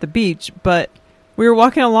that at the beach. But we were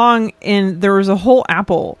walking along and there was a whole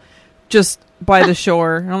apple just by the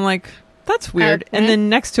shore. And I'm like, that's weird. Okay. And then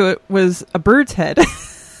next to it was a bird's head.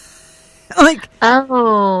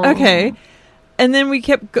 Okay. And then we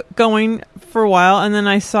kept going for a while, and then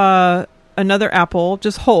I saw another apple,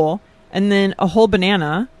 just whole, and then a whole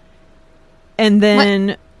banana, and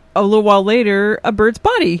then a little while later, a bird's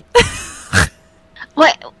body.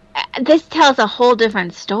 What? This tells a whole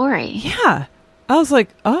different story. Yeah. I was like,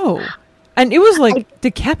 oh. And it was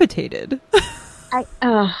decapitated.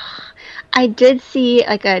 I did see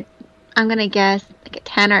I'm going to guess, a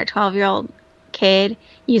 10 or 12-year-old kid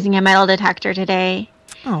using a metal detector today.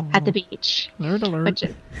 Oh. At the beach. Nerd alert.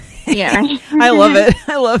 Yeah, right? I love it.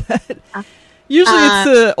 Usually it's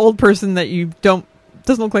an old person that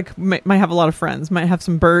doesn't look like might have a lot of friends, might have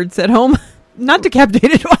some birds at home. Not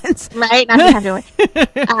decapitated ones. Right, not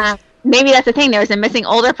decapitated ones. Maybe that's the thing. There was a missing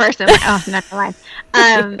older person. Not alive.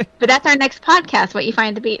 But that's our next podcast, What You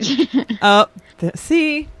Find at the Beach.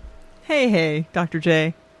 See? Hey, Dr.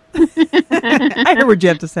 J. I heard what you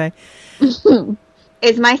have to say.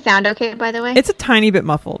 Is my sound okay, by the way? It's a tiny bit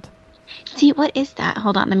muffled. See, what is that?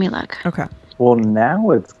 Hold on, let me look. Okay. Well, now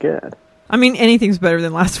it's good. I mean, anything's better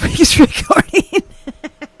than last week's recording.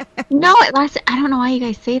 No, I don't know why you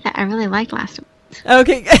guys say that. I really liked last week.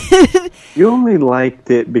 Okay. You only liked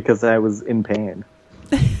it because I was in pain.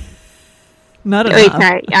 Not enough. Wait,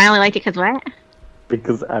 sorry. I only liked it because what?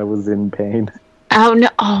 Because I was in pain. Oh, no.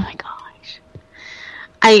 Oh, my gosh.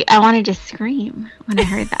 I wanted to scream when I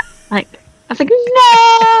heard that. Like, I was like,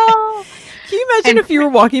 no! Can you imagine if you were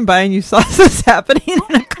walking by and you saw this happening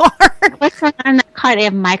in a car? What's going on in that car? They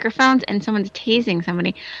have microphones and someone's tasing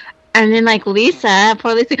somebody. And then, like, Lisa,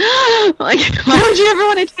 poor Lisa, like, why would you ever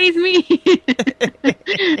want to tase me?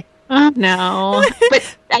 Oh, no.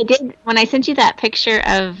 But I did, when I sent you that picture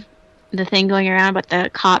of the thing going around about the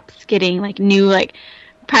cops getting, like, new, like,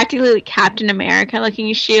 practically like Captain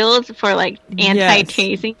America-looking shields for, like,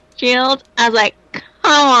 anti-tasing shields, I was like, come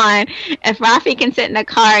on. If Rafi can sit in a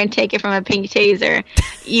car and take it from a pink taser,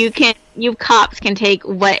 you cops can take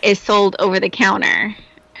what is sold over the counter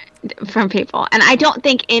from people. And I don't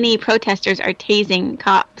think any protesters are tasing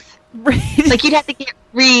cops. Like, you'd have to get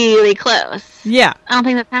really close. Yeah. I don't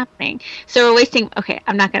think that's happening. So we're wasting... Okay,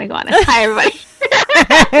 I'm not going to go on it. Hi, everybody.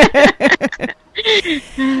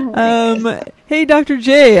 Hey, Dr.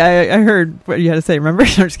 J, I heard what you had to say. Remember?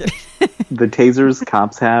 I'm just kidding. The tasers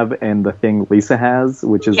cops have and the thing Lisa has,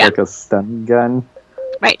 which is like a stun gun.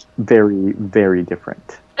 Right. Very, very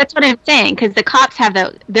different. That's what I'm saying, because the cops have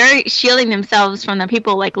they're shielding themselves from the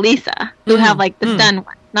people like Lisa, who have, like, the stun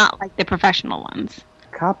ones, not, like, the professional ones.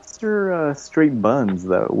 Cops are straight buns,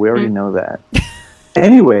 though. We already know that.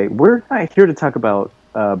 Anyway, we're not here to talk about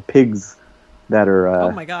pigs that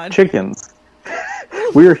are chickens.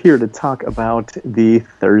 We're here to talk about the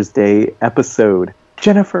Thursday episode.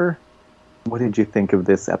 Jennifer, what did you think of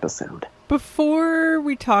this episode? Before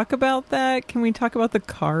we talk about that, can we talk about the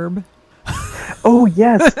carb? Oh,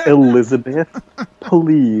 yes, Elizabeth.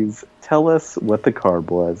 Please tell us what the carb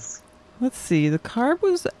was. Let's see. The carb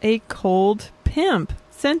was a cold pimp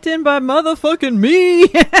sent in by motherfucking me.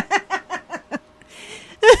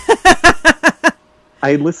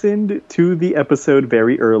 I listened to the episode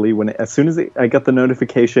very early. As soon as I got the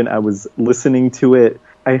notification, I was listening to it.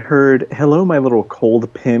 I heard, "Hello, my little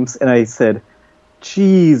cold pimps," and I said,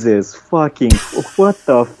 Jesus fucking, what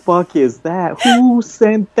the fuck is that? Who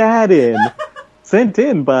sent that in? Sent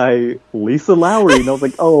in by Lisa Lowry. And I was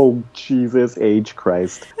like, oh, Jesus H.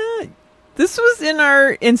 Christ. This was in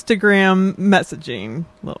our Instagram messaging.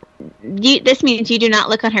 This means you do not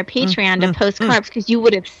look on her Patreon to post carbs, because you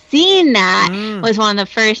would have seen that was one of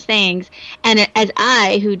the first things. And as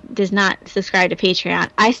I, who does not subscribe to Patreon,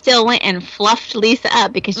 I still went and fluffed Lisa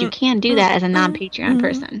up, because you can do that as a non-Patreon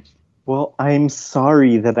person. Well, I'm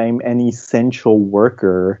sorry that I'm an essential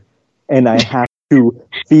worker and I have to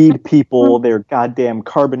feed people their goddamn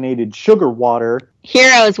carbonated sugar water.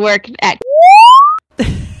 Heroes work at...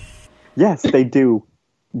 Yes, they do,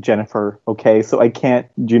 Jennifer. Okay, so I can't,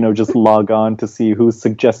 just log on to see who's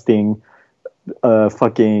suggesting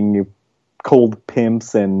fucking cold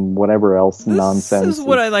pimps and whatever else nonsense. This is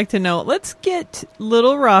what I like to know. Let's get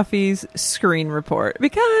little Rafi's screen report,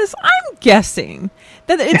 because I'm guessing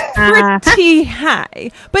that it's pretty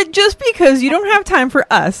high. But just because you don't have time for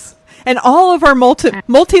us and all of our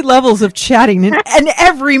multi levels of chatting in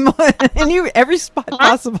every every spot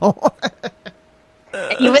possible.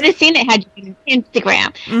 You would have seen it had you been on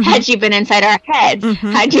Instagram, had you been inside our heads,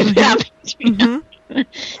 had you been on Patreon.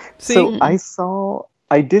 So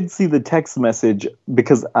I did see the text message,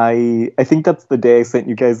 because I think that's the day I sent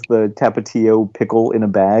you guys the Tapatio pickle in a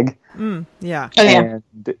bag. Yeah. Oh, yeah.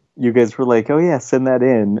 And you guys were like, oh yeah, send that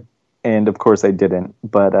in. And of course I didn't.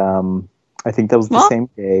 But I think that was the same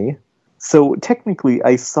day. So technically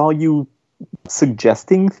I saw you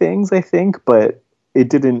suggesting things, I think, but it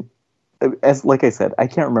didn't, like I said, I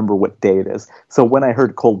can't remember what day it is. So when I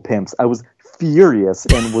heard cold pimps, I was furious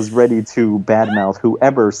and was ready to badmouth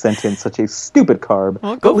whoever sent in such a stupid carb.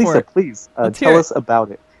 Well, but Lisa, please tell us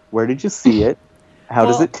about it. Where did you see it? How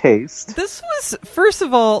does it taste? This was, first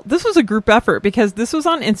of all, this was a group effort, because this was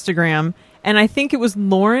on Instagram, and I think it was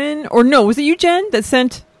Lauren, or no, was it you, Jen, that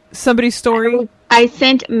sent somebody's story? I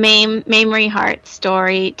sent Mamrie Hart's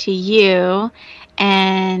story to you,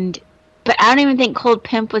 but I don't even think Cold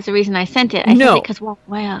Pimp was the reason I sent it. I sent it because,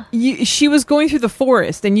 wow. She was going through the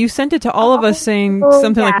forest, and you sent it to all of us saying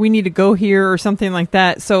something like, we need to go here, or something like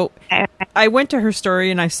that. So I went to her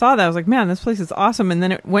story, and I saw that. I was like, man, this place is awesome. And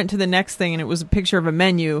then it went to the next thing, and it was a picture of a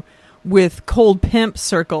menu with Cold Pimp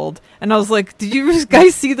circled. And I was like, did you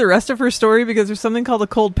guys see the rest of her story? Because there's something called a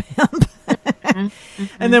Cold Pimp.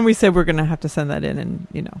 And then we said we're going to have to send that in, and,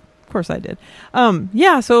 of course I did.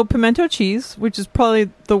 So pimento cheese, which is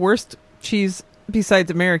probably the worst cheese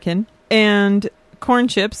besides American, and corn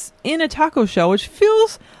chips in a taco shell, which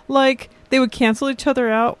feels like they would cancel each other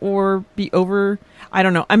out or be over. I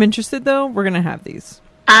don't know. I'm interested, though. We're going to have these.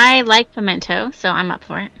 I like pimento, so I'm up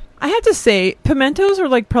for it. I have to say, pimentos are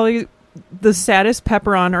like probably the saddest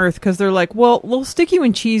pepper on earth because they're like, well, we'll stick you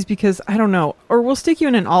in cheese because I don't know, or we'll stick you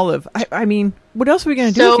in an olive. I mean, what else are we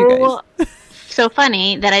gonna do with you guys? So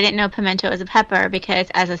funny that I didn't know pimento was a pepper because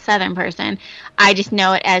as a Southern person, I just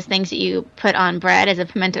know it as things that you put on bread as a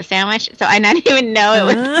pimento sandwich. So I not even know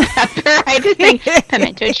it was pepper. I just think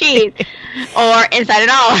pimento cheese or inside an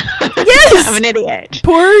olive. Yes! I'm an idiot.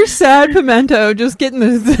 Poor sad pimento just getting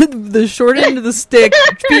the short end of the stick,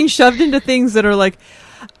 being shoved into things that are like,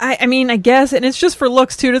 I mean, I guess, and it's just for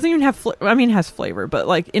looks too. It doesn't even have, it has flavor, but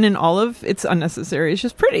like in an olive, it's unnecessary. It's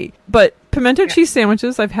just pretty. But pimento cheese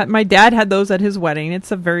sandwiches, my dad had those at his wedding.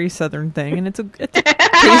 It's a very Southern thing, and it's a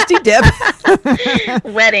tasty dip.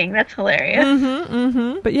 Wedding, that's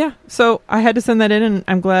hilarious. But yeah, so I had to send that in, and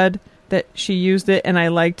I'm glad that she used it, and I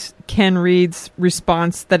liked Ken Reid's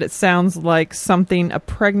response that it sounds like something a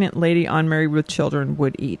pregnant lady on Married with Children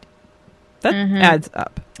would eat. That adds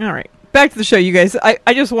up. All right. Back to the show, you guys.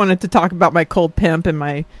 I just wanted to talk about my cold pimp and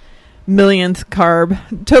my millionth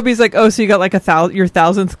carb. Toby's like, oh, so you got like your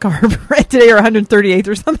 1,000th carb right today, or 138th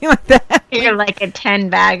or something like that. You're like a 10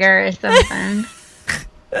 bagger or something.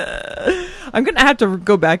 I'm going to have to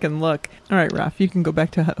go back and look. All right, Raph, you can go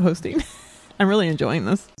back to hosting. I'm really enjoying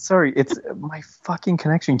this. Sorry, it's my fucking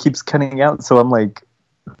connection keeps cutting out, so I'm like,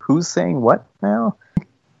 who's saying what now?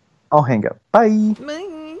 I'll hang up. Bye.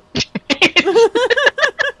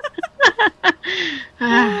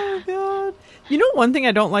 Oh god. You know one thing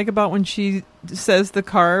I don't like about when she says the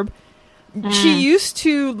carb? She used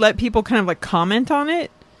to let people kind of like comment on it.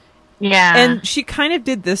 Yeah. And she kind of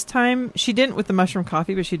did this time. She didn't with the mushroom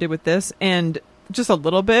coffee, but she did with this, and just a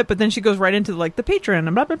little bit, but then she goes right into like the Patreon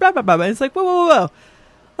and blah blah blah blah blah. And it's like, whoa.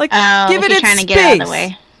 Like, give it its trying to space. Get out of the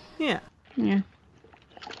way. Yeah.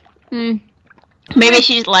 Maybe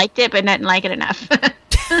she just liked it but didn't like it enough.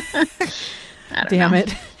 Damn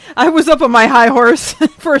it. I was up on my high horse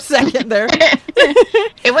for a second there.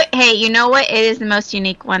 Hey, you know what? It is the most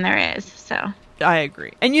unique one there is. So I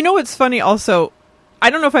agree. And you know what's funny also? I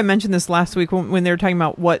don't know if I mentioned this last week when they were talking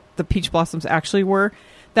about what the peach blossoms actually were.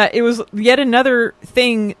 That it was yet another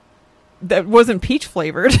thing that wasn't peach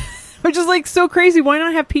flavored, which is like so crazy. Why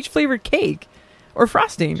not have peach flavored cake or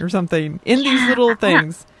frosting or something in these little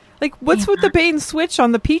things? Like, what's with the bait and switch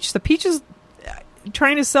on the peach? The peach is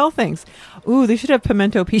trying to sell things. Ooh, they should have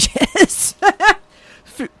pimento peaches.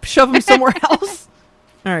 Shove them somewhere else.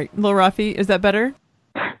 All right, Lil Rafi, is that better?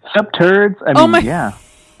 Sup, turds? I mean, yeah.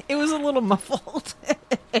 It was a little muffled.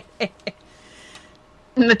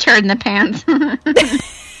 The turd in the pants.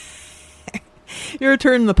 You're a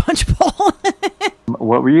turd in the punch bowl.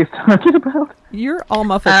 What were you talking about? You're all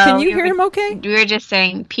muffled. Can you hear him okay? We were just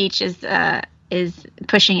saying peach is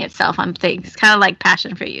pushing itself on things. It's kind of like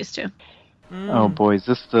Passion Fruit used to. Oh boy, is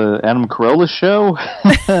this the Adam Carolla show?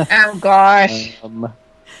 Oh gosh.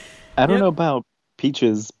 I don't know about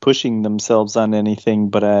peaches pushing themselves on anything,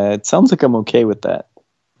 but it sounds like I'm okay with that.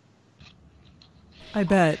 I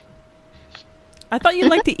bet. I thought you'd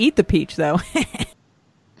like to eat the peach, though.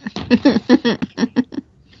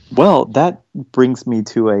 Well, that brings me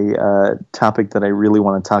to a topic that I really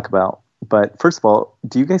want to talk about. But first of all,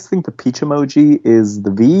 do you guys think the peach emoji is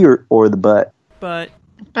the V or the butt? But.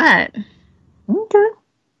 Okay.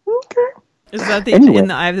 Is that anyway, in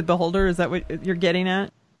the eye of the beholder? Is that what you're getting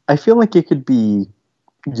at? I feel like it could be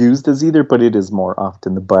used as either, but it is more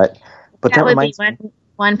often the butt. But that would reminds be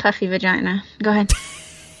one puffy vagina. Go ahead.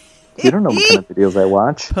 You don't know what kind of videos I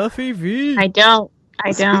watch. Puffy V. I don't.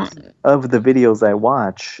 Of the videos I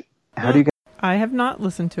watch, how do you guys... I have not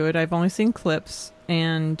listened to it. I've only seen clips,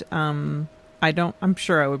 and I'm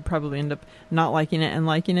sure I would probably end up not liking it and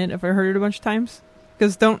liking it if I heard it a bunch of times.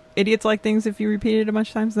 Because don't idiots like things if you repeat it a bunch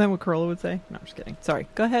of times? Is that what Carolla would say? No, I'm just kidding. Sorry.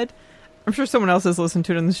 Go ahead. I'm sure someone else has listened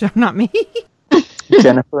to it in the show, not me.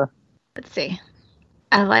 Jennifer? Let's see.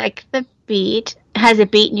 I like the beat. It has a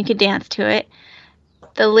beat and you could dance to it.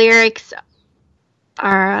 The lyrics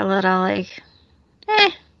are a little like,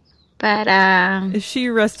 but is she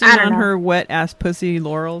resting on her wet ass pussy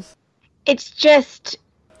laurels? It's just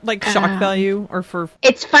like shock value, or for...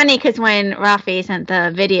 It's funny because when Rafi sent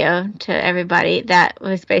the video to everybody, that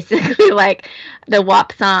was basically like the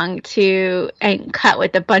WAP song and cut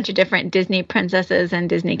with a bunch of different Disney princesses and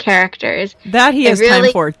Disney characters. That he has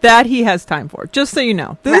time for. That he has time for. Just so you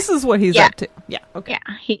know. This is what he's up to. Yeah, okay.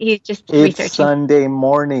 Yeah, he's just it's researching. It's Sunday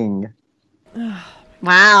morning.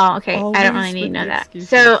 Wow, okay. I don't really need to know that. Excuses.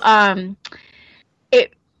 So,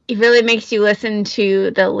 it really makes you listen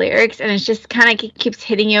to the lyrics, and it's just kind of keeps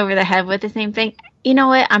hitting you over the head with the same thing. You know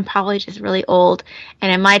what? I'm probably just really old,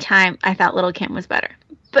 and in my time, I thought Little Kim was better.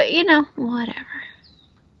 But, whatever.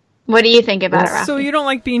 What do you think about it, Rafi? So you don't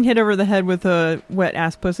like being hit over the head with a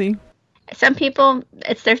wet-ass pussy? some people,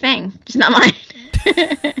 it's their thing. It's not mine.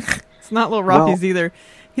 It's not Lil Rafi's either.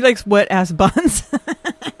 He likes wet-ass buns.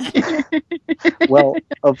 Well,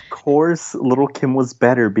 of course, Little Kim was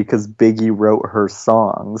better because Biggie wrote her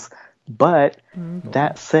songs. But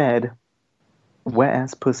that said, Wet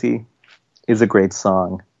Ass Pussy is a great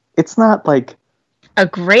song. It's not like... A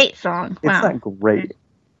great song. Wow. It's not great.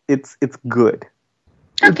 It's good.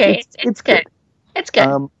 Okay, it's good. It's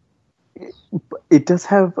good. It does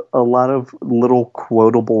have a lot of little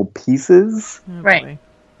quotable pieces. Right.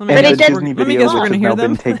 And the Disney video, which has now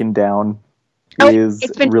been taken down, is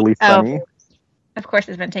really funny. Of course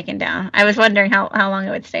it's been taken down. I was wondering how long it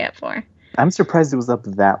would stay up for. I'm surprised it was up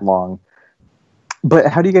that long. But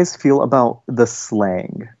how do you guys feel about the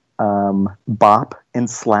slang? Bop and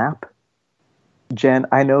slap? Jen,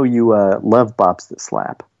 I know you love bops that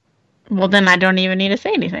slap. Well, then I don't even need to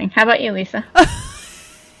say anything. How about you, Lisa?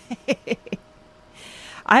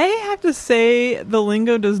 I have to say the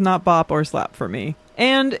lingo does not bop or slap for me.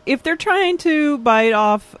 And if they're trying to bite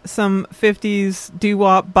off some 50s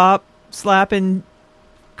doo-wop, bop, slapping,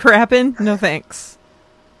 crapping, no thanks.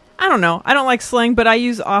 I don't know. I don't like slang, but I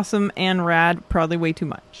use awesome and rad probably way too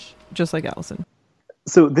much. Just like Allison.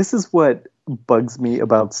 So this is what bugs me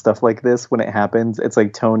about stuff like this when it happens. It's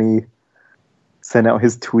like Tony sent out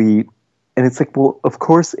his tweet, and it's like, well, of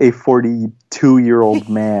course a 42-year-old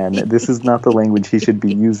man, this is not the language he should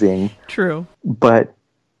be using. True. But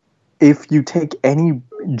if you take any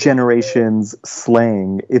generation's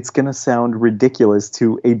slang, it's going to sound ridiculous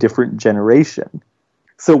to a different generation.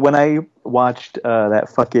 So when I watched that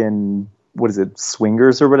fucking, what is it,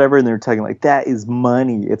 Swingers or whatever, and they're talking like, that is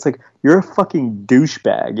money. It's like, you're a fucking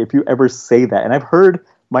douchebag if you ever say that. And I've heard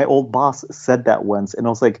my old boss said that once, and I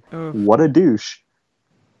was like, what a douche.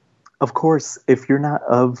 Of course, if you're not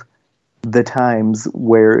of the times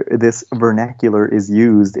where this vernacular is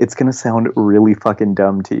used, it's going to sound really fucking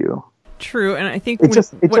dumb to you. True, and I think it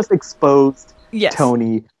just exposed yes.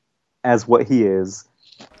 Tony as what he is.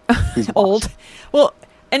 He's old. Well,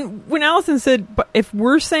 and when Allison said, if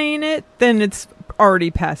we're saying it, then it's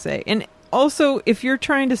already passé. And also, if you're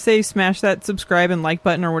trying to say smash that subscribe and like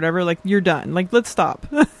button or whatever, like, you're done. Like, let's stop.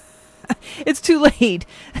 It's too late.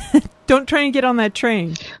 Don't try and get on that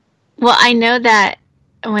train. Well, I know that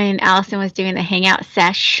when Allison was doing the hangout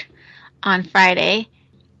sesh on Friday,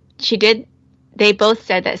 they both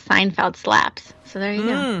said that Seinfeld slaps. So there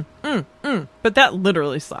you go. But that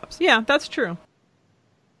literally slaps. Yeah, that's true.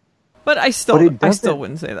 But I still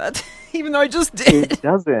wouldn't say that, even though I just did.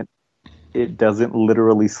 It doesn't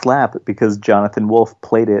literally slap because Jonathan Wolf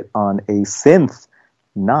played it on a synth,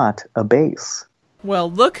 not a bass. Well,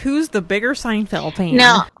 look who's the bigger Seinfeld fan.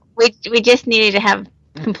 No, we just needed to have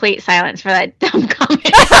complete silence for that dumb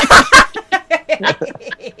comment.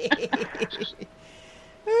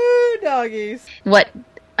 Ooh, doggies. What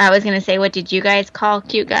I was going to say, what did you guys call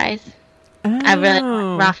cute guys? Oh. I really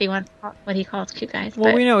Rafi wants what he calls cute guys.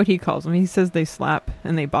 Well, we know what he calls them. He says they slap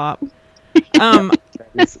and they bop. That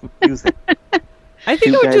is amusing. I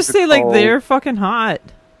think I would just say like they're fucking hot.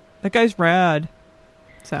 That guy's rad.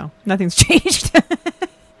 So nothing's changed.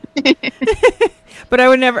 But I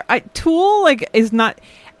would never. Tool is not.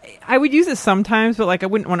 I would use it sometimes, but I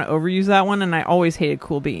wouldn't want to overuse that one. And I always hated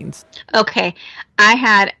Cool Beans. Okay, I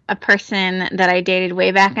had a person that I dated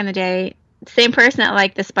way back in the day. Same person that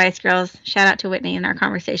liked the Spice Girls. Shout out to Whitney in our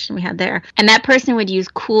conversation we had there. And that person would use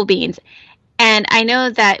Cool Beans. And I know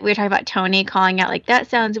that we were talking about Tony calling out that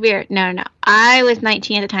sounds weird. No. I was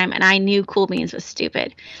 19 at the time, and I knew Cool Beans was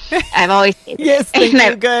stupid. I've always hated yes,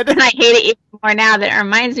 it. Good. And I hate it even more now that it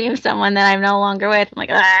reminds me of someone that I'm no longer with. I'm like,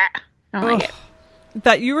 I don't like it.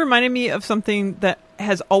 That you reminded me of something that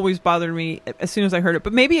has always bothered me as soon as I heard it.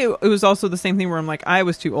 But maybe it was also the same thing where I'm like, I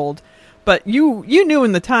was too old. But you knew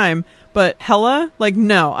in the time. But hella,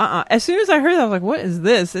 no, As soon as I heard that, I was like, what is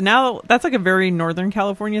this? And now that's a very Northern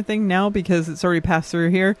California thing now because it's already passed through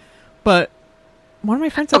here. But one of my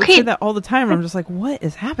friends would say that all the time. And I'm just like, what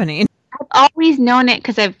is happening? I've always known it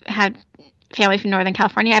because I've had family from Northern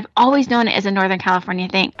California. I've always known it as a Northern California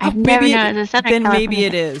thing. I've never known it as a Southern California thing. Maybe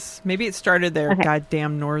it is. Maybe it started there. Okay.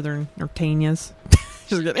 Goddamn Northern Norteñas.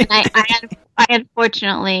 Just kidding. I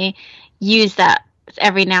unfortunately use that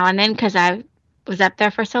every now and then because I was up there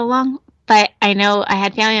for so long. But I know I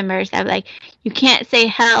had family members that were like, you can't say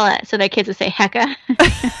hella, so their kids would say hecka.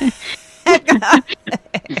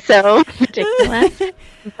 So ridiculous.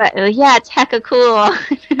 But yeah, it's hecka cool.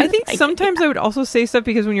 I think sometimes I would also say stuff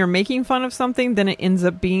because when you're making fun of something, then it ends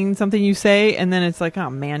up being something you say, and then it's like, oh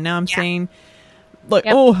man, now I'm saying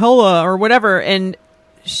oh hella or whatever, and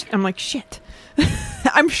I'm like, shit.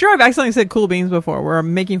 I'm sure I've accidentally said Cool Beans before where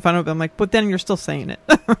I'm making fun of them, but then you're still saying it.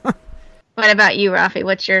 What about you, Rafi?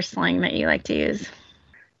 What's your slang that you like to use?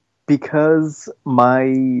 Because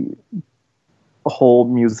my whole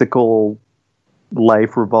musical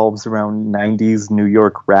life revolves around 90s New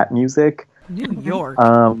York rap music. New York.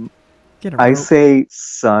 I say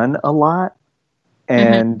son a lot,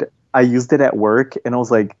 and I used it at work, and I was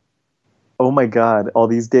like, oh my god, all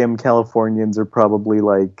these damn Californians are probably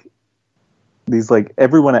like,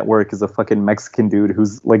 everyone at work is a fucking Mexican dude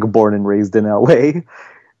who's like born and raised in LA.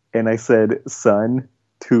 And I said son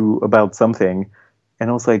about something, and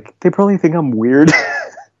I was like, they probably think I'm weird.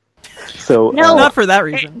 So no, not for that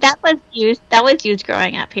reason. That was used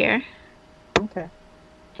growing up here. Okay,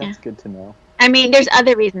 that's good to know. I mean, there's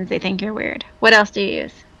other reasons they think you're weird. What else do you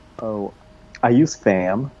use? Oh, I use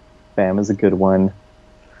fam. Fam is a good one.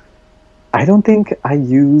 I don't think I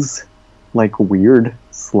use like weird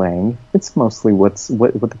slang. It's mostly what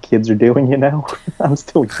the kids are doing, you know. I'm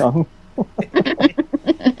still young.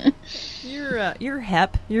 You're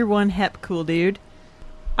hep. You're one hep cool dude.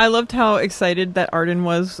 I loved how excited that Ardyn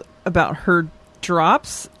was about her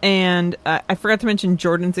drops, and I forgot to mention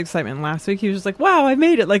Jordan's excitement last week. He was just like, wow, I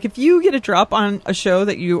made it. Like, if you get a drop on a show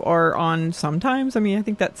that you are on sometimes, I mean, I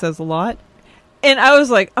think that says a lot. And I was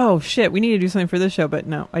like, oh shit, we need to do something for this show, but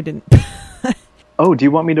no, I didn't. Oh, do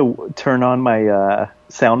you want me to turn on my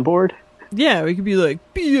soundboard? Yeah, we could be like,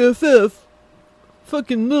 BFF,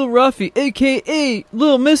 fucking Lil Rafi, a.k.a.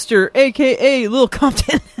 Lil Mister, a.k.a. Lil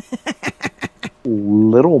Compton.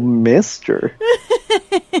 Little Mister?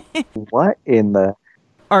 What in the...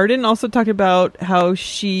 Ardyn also talked about how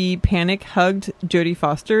she panic hugged Jodie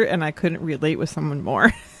Foster, and I couldn't relate with someone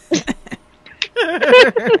more.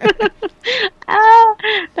 Oh,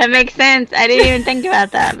 that makes sense. I didn't even think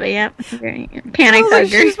about that, but yep. Panic hugger.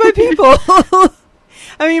 She's my people.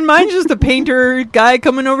 I mean, mine's just a painter guy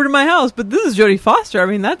coming over to my house, but this is Jodie Foster. I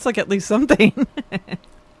mean, that's like at least something.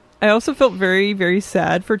 I also felt very, very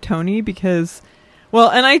sad for Tony because, well,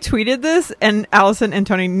 and I tweeted this, and Allison and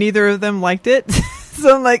Tony, neither of them liked it.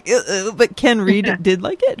 So I'm like, but Ken Reid did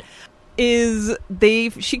like it.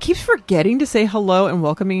 She keeps forgetting to say hello and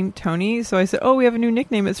welcoming Tony. So I said, oh, we have a new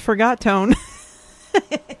nickname. It's Forgot Tone.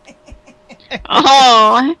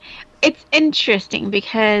 Oh, it's interesting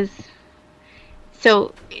because,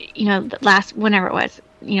 so, you know, whenever it was,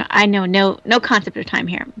 you know, I know no concept of time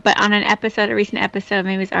here, but on a recent episode,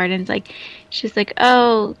 maybe it was Ardyn's like, she's like,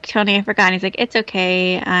 oh, Tony, I forgot. And he's like, it's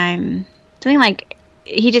okay. I'm something like,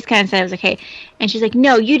 he just kind of said it was okay. And she's like,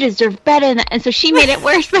 no, you deserve better than that. And so she made it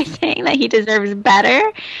worse by saying that he deserves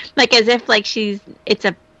better. Like, as if, like, it's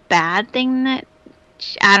a bad thing that,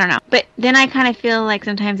 I don't know. But then I kind of feel like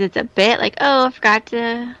sometimes it's a bit like, oh, I forgot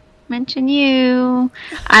to mention you.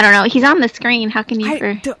 I don't know. He's on the screen. How can you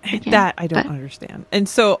I don't understand. And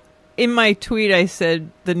so in my tweet, I said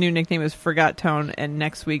the new nickname is Forgot Tone, and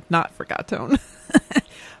next week, not Forgot Tone.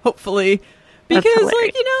 Hopefully. Because,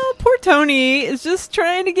 like, you know, poor Tony is just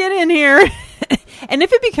trying to get in here. And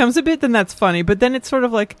if it becomes a bit, then that's funny. But then it's sort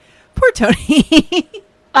of like, poor Tony.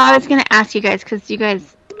 I was going to ask you guys, because you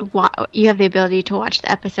guys, you have the ability to watch the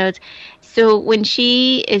episodes. So when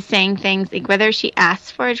she is saying things, like whether she asks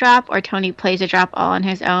for a drop or Tony plays a drop all on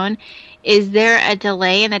his own, is there a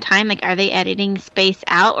delay in the time? Like, are they editing space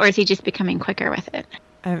out, or is he just becoming quicker with it?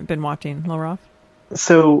 I haven't been watching. Lil Roth?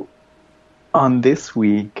 So... on this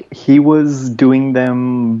week, he was doing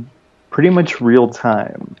them pretty much real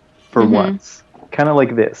time for once. Kind of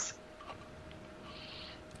like this.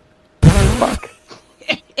 Fuck.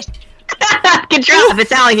 Good job. It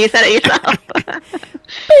sounded like you said it yourself.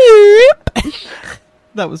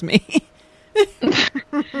 That was me.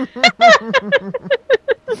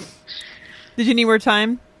 Did you need more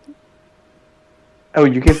time? Oh,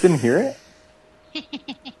 you guys didn't hear it?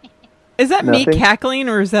 Is that me cackling,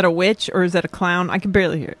 or is that a witch, or is that a clown? I can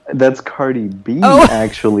barely hear it. That's Cardi B,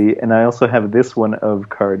 actually, and I also have this one of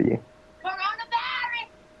Cardi.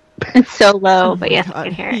 It's so low, but yes, I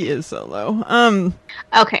can hear it. He is so low.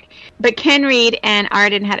 Okay, but Ken Reid and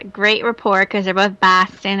Ardyn had a great rapport because they're both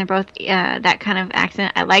Boston. They're both that kind of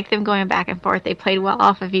accent. I like them going back and forth. They played well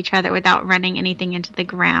off of each other without running anything into the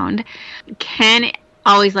ground. Ken...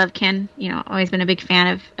 always loved Ken, you know, always been a big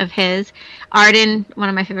fan of his. Ardyn, one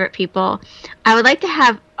of my favorite people. I would like to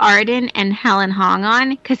have Ardyn and Helen Hong on,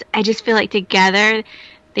 because I just feel like together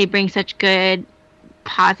they bring such good,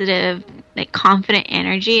 positive, like confident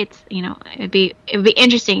energy. It's, you know, it'd be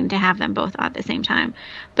interesting to have them both on at the same time.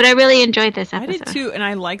 But I really enjoyed this episode. I did too, and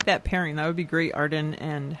I like that pairing. That would be great, Ardyn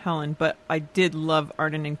and Helen. But I did love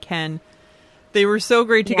Ardyn and Ken. They were so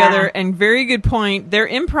great together, and very good point. Their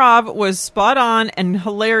improv was spot on and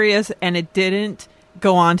hilarious, and it didn't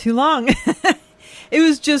go on too long. It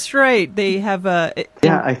was just right. They have a...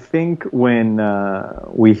 Yeah, I think when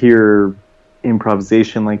we hear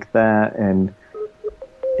improvisation like that, and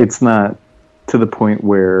it's not to the point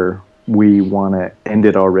where we want to end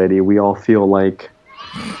it already, we all feel like...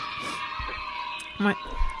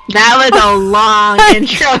 That was a long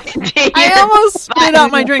intro. I almost spit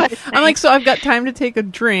out my drink. I'm like, so I've got time to take a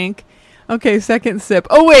drink. Okay, second sip.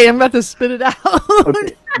 Oh, wait, I'm about to spit it out.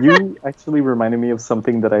 Okay, you actually reminded me of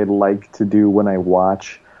something that I like to do when I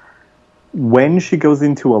watch. When she goes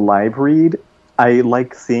into a live read, I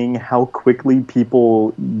like seeing how quickly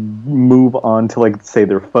people move on to, like, say,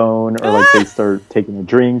 their phone, or, like, they start taking a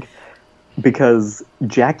drink. Because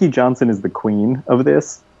Jackie Johnson is the queen of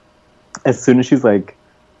this. As soon as she's like,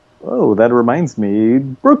 oh, that reminds me,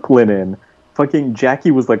 Brooklinen. Fucking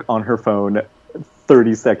Jackie was, like, on her phone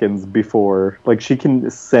 30 seconds before. Like, she can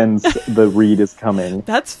sense the read is coming.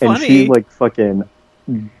 That's funny. And she's, like, fucking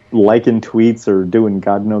liking tweets or doing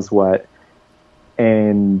God knows what.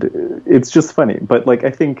 And it's just funny. But, like,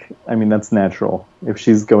 I mean, that's natural. If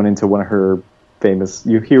she's going into one of her famous...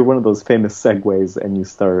 You hear one of those famous segues and you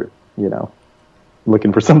start, you know,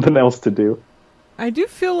 looking for something else to do. I do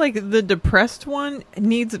feel like the depressed one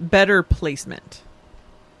needs better placement.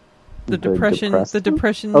 The depression. Oh,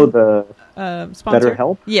 the sponsor.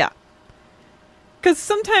 BetterHelp? Yeah. Because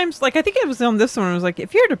sometimes, like, I think it was on this one, it was like,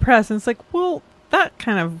 if you're depressed, and it's like, well, that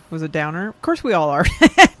kind of was a downer. Of course we all are.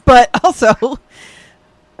 But also,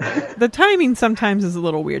 the timing sometimes is a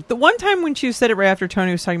little weird. The one time when she said it right after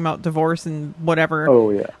Tony was talking about divorce and whatever.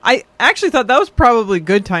 Oh, yeah. I actually thought that was probably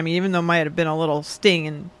good timing, even though it might have been a little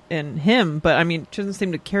sting in him. But, I mean, she doesn't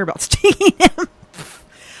seem to care about stinging him.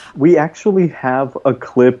 We actually have a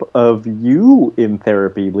clip of you in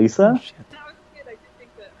therapy, Lisa. Oh, shit.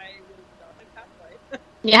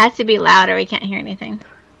 You have to be louder. We can't hear anything.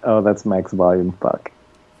 Oh, that's max volume. Fuck.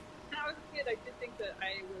 When I was a kid, I did think that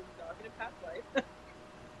I was a dog in a past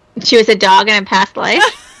life. She was a dog in a past life?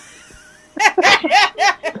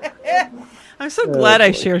 I'm so glad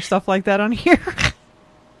I share stuff like that on here.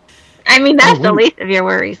 I mean, that's the least of your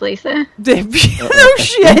worries, Lisa. No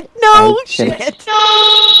shit. No shit.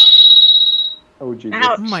 Oh, Jesus.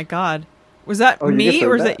 Oh, my God. Was that me or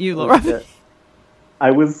was that you, Laura? Yeah.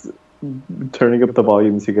 I was turning up the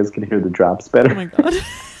volume so you guys can hear the drops better. Oh, my God.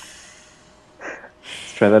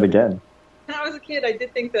 Let's try that again. When I was a kid, I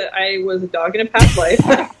did think that I was a dog in a past life.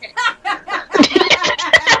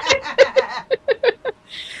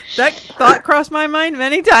 That thought crossed my mind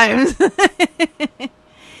many times.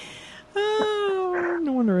 Oh,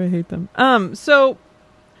 no wonder I hate them. So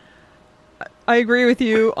I agree with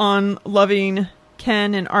you on loving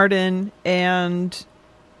Ken and Ardyn, and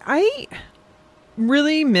I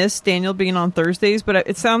really miss Daniel being on Thursdays, but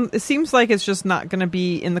it seems like it's just not going to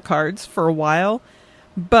be in the cards for a while.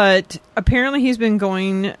 But apparently he's been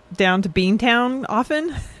going down to Beantown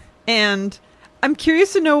often, and I'm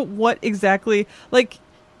curious to know what exactly, like,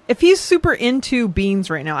 if he's super into beans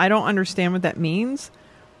right now. I don't understand what that means,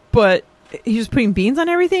 but he's just putting beans on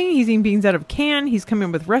everything. He's eating beans out of a can. He's coming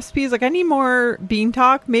up with recipes. Like, I need more bean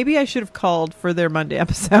talk. Maybe I should have called for their Monday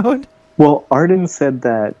episode. Well, Ardyn said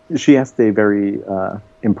that she asked a very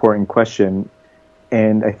important question,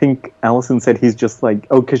 and I think Allison said he's just like,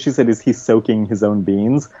 because she said, is he soaking his own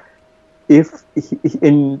beans?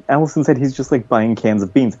 And Allison said he's just like buying cans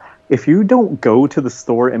of beans. If you don't go to the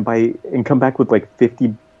store and buy and come back with like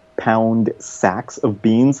 50-pound sacks of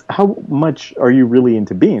beans, how much are you really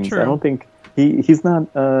into beans? True. I don't think he's not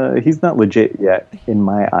legit yet in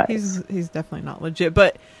my eyes. He's definitely not legit,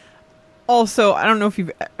 but also, I don't know if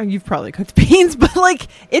you've probably cooked beans, but like,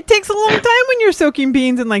 it takes a long time when you're soaking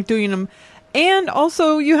beans and like doing them. And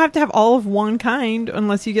also, you have to have all of one kind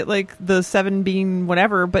unless you get like the 7-bean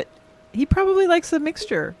whatever, but he probably likes a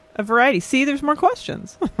mixture, a variety. See, there's more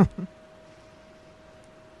questions.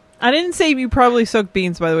 I didn't say you probably soak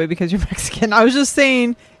beans, by the way, because you're Mexican. I was just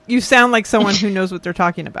saying you sound like someone who knows what they're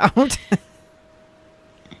talking about.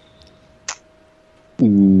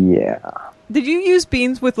 Yeah. Did you use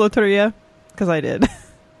beans with loteria? Because I did.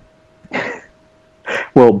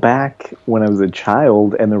 Well, back when I was a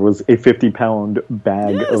child and there was a 50-pound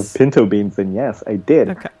bag of pinto beans, then yes, I did.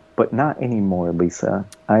 Okay. But not anymore, Lisa.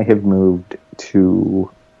 I have moved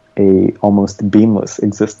to a almost beanless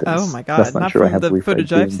existence. Oh my God! That's not sure from the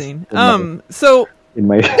footage I've seen. In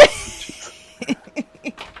my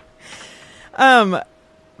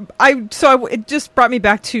it just brought me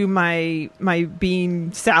back to my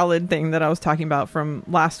bean salad thing that I was talking about from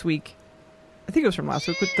last week. I think it was from last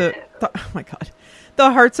week with the oh my God,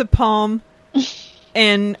 the hearts of palm,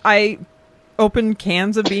 and I open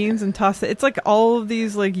cans of beans and toss it. It's like all of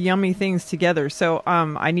these like yummy things together. So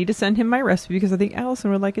I need to send him my recipe because I think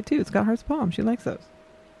Allison would like it too. It's got heart's palm. She likes those.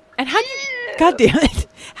 And how do you, God damn it,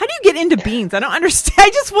 how do you get into beans? I don't understand. I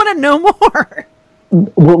just want to know more.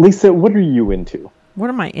 Well, Lisa, what are you into? What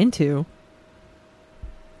am I into?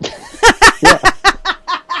 Yeah.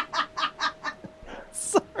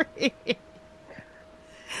 Sorry.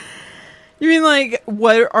 You mean like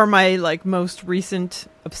what are my like most recent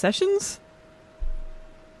obsessions?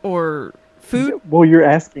 Or food? Well, you're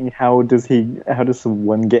asking how does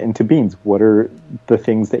one get into beans? What are the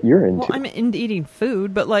things that you're into? Well, I'm into eating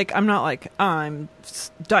food, but like I'm not like I'm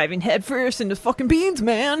diving headfirst into fucking beans,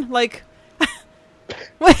 man. Like,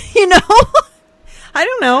 you know, I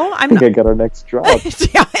don't know. I think I got our next drop.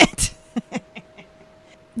 Damn it.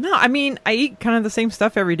 No, I mean, I eat kind of the same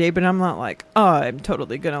stuff every day, but I'm not like, oh, I'm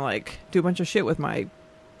totally gonna like do a bunch of shit with my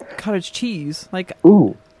cottage cheese. Like,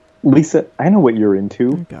 ooh, Lisa, I know what you're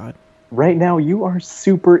into. Oh God. Right now, you are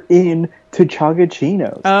super into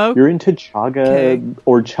chagachinos. Oh, you're into chaga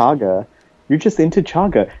or chaga. You're just into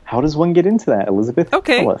chaga. How does one get into that, Elizabeth?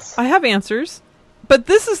 Okay, tell us. I have answers, but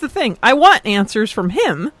this is the thing. I want answers from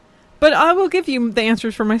him, but I will give you the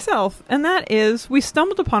answers for myself. And that is, we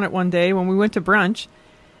stumbled upon it one day when we went to brunch.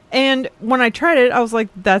 And when I tried it, I was like,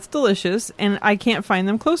 that's delicious, and I can't find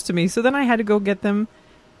them close to me. So then I had to go get them,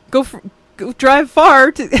 go drive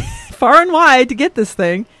far and wide to get this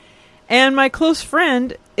thing. And my close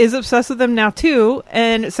friend is obsessed with them now, too.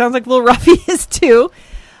 And it sounds like Lil Ruffy is, too.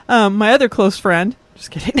 My other close friend.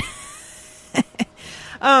 Just kidding.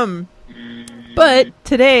 But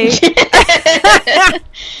today...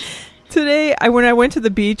 Today, when I went to the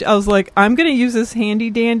beach, I was like, I'm going to use this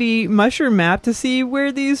handy-dandy mushroom map to see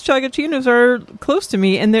where these chagachinos are close to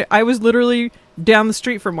me. And I was literally down the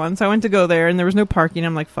street from one, so I went to go there, and there was no parking.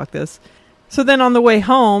 I'm like, fuck this. So then on the way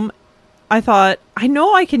home, I thought, I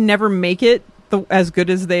know I can never make it as good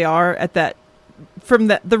as they are at that.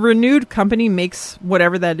 The Renewed company makes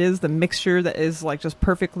whatever that is, the mixture that is like just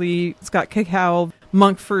perfectly, it's got cacao,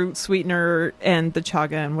 monk fruit, sweetener, and the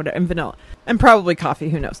chaga and whatever, and vanilla. And probably coffee,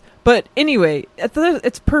 who knows. But anyway,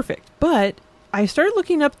 it's perfect. But I started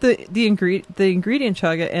looking up the ingredient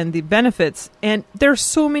chaga and the benefits, and there's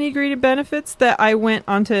so many ingredient benefits that I went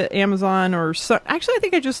onto Amazon actually I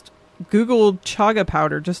think I just Googled chaga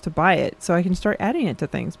powder just to buy it so I can start adding it to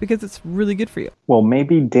things because it's really good for you. Well,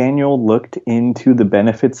 maybe Daniel looked into the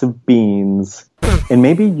benefits of beans, and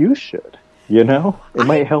maybe you should. You know, it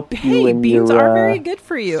might help you in beans your are very good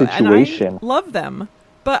for you, situation. And I love them.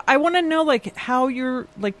 But I want to know, like, how you're,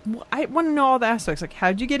 like, I want to know all the aspects. Like,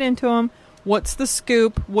 how'd you get into them? What's the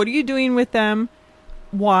scoop? What are you doing with them?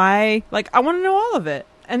 Why? Like, I want to know all of it.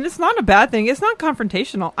 And it's not a bad thing. It's not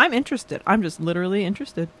confrontational. I'm interested. I'm just literally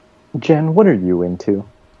interested. Jen, what are you into?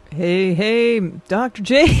 Hey, Dr.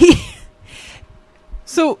 J.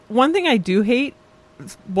 So, one thing I do hate,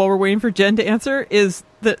 while we're waiting for Jen to answer, is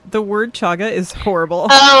the word chaga is horrible.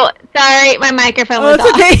 Oh, sorry, my microphone was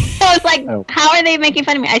off. Okay. I was like, how are they making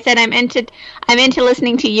fun of me? I said I'm into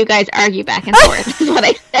listening to you guys argue back and forth. Is what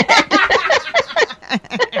I said.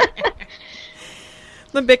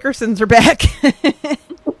 The Bickersons are back.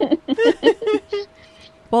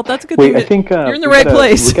 Well, that's a good thing. Wait, I think you're in the right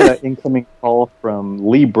place. We got an incoming call from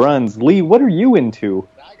Lee Bruns. Lee, what are you into?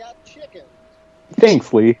 I got chicken.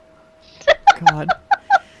 Thanks, Lee. God.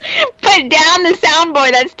 Put down the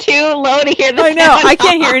soundboard. That's too low to hear the I know. I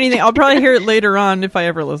can't hear anything. I'll probably hear it later on if I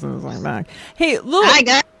ever listen to this song back. Hey, I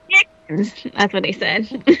got chickens. That's what he said.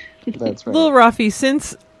 That's right. Lil Rafi,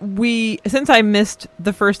 since I missed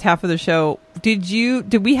the first half of the show,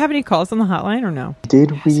 did we have any calls on the hotline or no?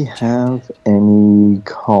 Did we have any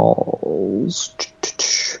calls?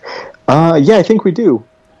 Yeah, I think we do.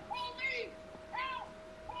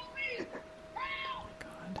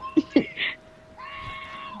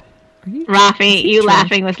 Rafi, you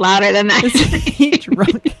laughing was louder than that. Is he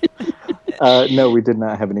drunk? No, we did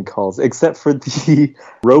not have any calls, except for the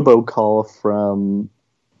robocall from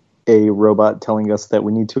a robot telling us that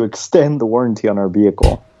we need to extend the warranty on our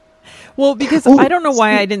vehicle. Well, because I don't know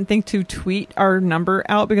why I didn't think to tweet our number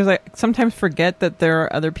out, because I sometimes forget that there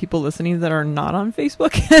are other people listening that are not on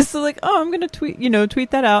Facebook. So like, oh, I'm going to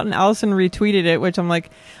tweet that out. And Allison retweeted it, which I'm like,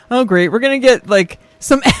 oh, great. We're going to get like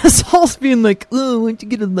some assholes being like, oh, why don't you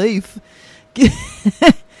get a life?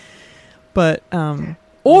 But,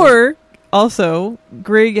 or also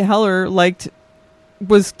Greg Heller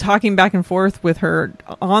was talking back and forth with her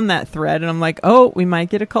on that thread, and I'm like, oh, we might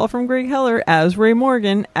get a call from Greg Heller as Ray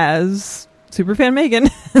Morgan as Superfan Megan.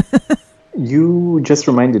 You just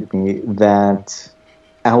reminded me that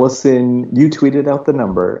Allison, you tweeted out the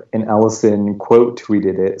number, and Allison quote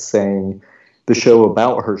tweeted it saying, the show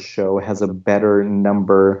about her show has a better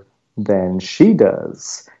number than she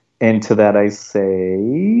does. And to that I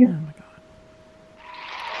say... Oh my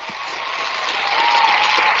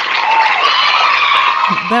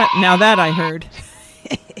God. Now that I heard.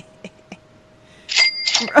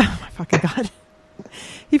 Oh my fucking God.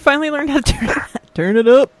 He finally learned how to turn it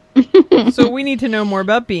up. So we need to know more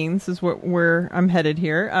about beans, is where I'm headed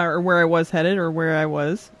here, or where I was headed, or where I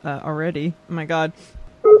was already. Oh my God.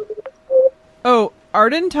 Oh,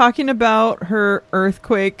 Ardyn talking about her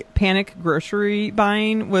earthquake panic grocery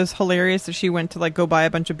buying was hilarious. That she went to like go buy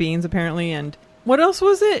a bunch of beans apparently, and what else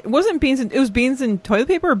was it? It wasn't beans. It was beans and toilet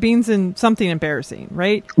paper, or beans and something embarrassing,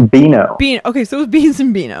 right? Beano. Okay, so it was beans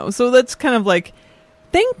and Beano. So that's kind of like,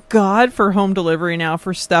 thank God for home delivery now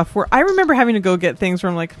for stuff where I remember having to go get things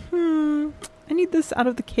where I'm like, I need this out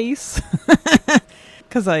of the case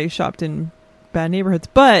because I shopped in bad neighborhoods.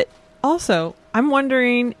 But also, I'm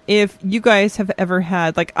wondering if you guys have ever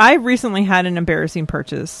had, like, I recently had an embarrassing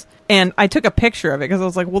purchase. And I took a picture of it because I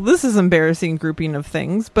was like, well, this is embarrassing grouping of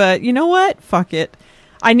things. But you know what? Fuck it.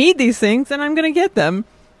 I need these things and I'm going to get them.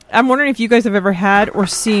 I'm wondering if you guys have ever had or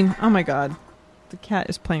seen... Oh, my God. The cat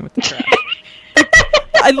is playing with the trash.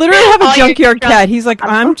 I literally have a junkyard cat. He's like,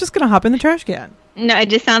 I'm just going to hop in the trash can. No, it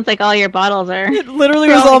just sounds like all your bottles are... It literally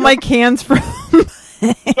was all my cans from...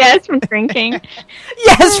 Yes, from drinking.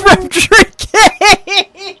 Yes, from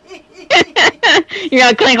drinking. You're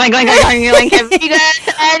like, clink, clink, clink, clink. You're like, have you guys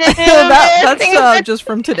that's just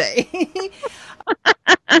from today.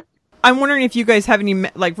 I'm wondering if you guys have any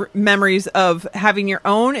memories of having your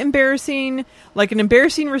own embarrassing, like an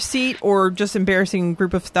embarrassing receipt, or just embarrassing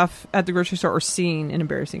group of stuff at the grocery store, or seeing an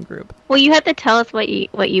embarrassing group. Well, you have to tell us what you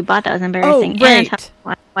bought that was embarrassing. Oh, right. And tell us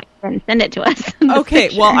why you didn't send it to us.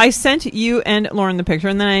 Okay, well, I sent you and Lauren the picture,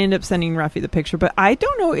 and then I ended up sending Rafi the picture, but I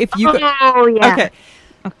don't know if you... Oh, yeah. Okay.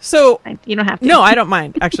 So... You don't have to. No, I don't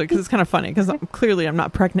mind, actually, because it's kind of funny, because clearly I'm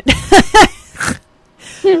not pregnant.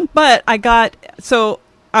 But I got... So...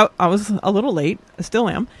 I was a little late. I still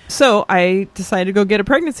am. So I decided to go get a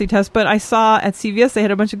pregnancy test, but I saw at CVS they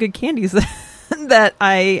had a bunch of good candies that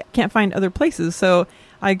I can't find other places. So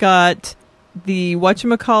I got the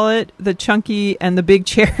whatchamacallit, the chunky, and the big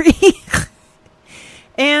cherry,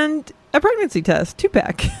 and a pregnancy test,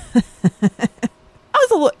 2-pack.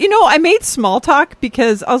 I made small talk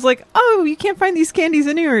because I was like, oh, you can't find these candies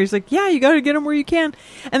anywhere. He's like, yeah, you got to get them where you can.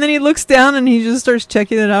 And then he looks down and he just starts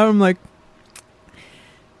checking it out. I'm like,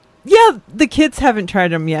 yeah, the kids haven't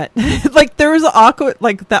tried them yet. Like, there was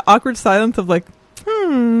that awkward silence of like,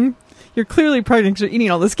 you're clearly pregnant because you're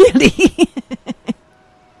eating all this candy.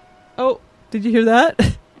 Oh, did you hear that?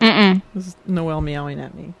 Mm-mm. This is Noelle meowing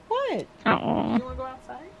at me. What? Oh. You want to go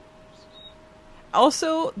outside?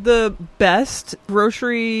 Also, the best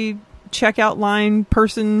grocery checkout line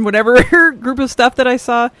person, whatever group of stuff that I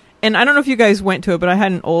saw, and I don't know if you guys went to it, but I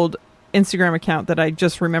had an old Instagram account that I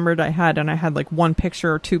just remembered I had, and I had like one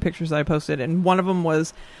picture or two pictures that I posted, and one of them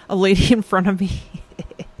was a lady in front of me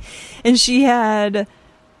and she had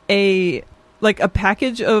a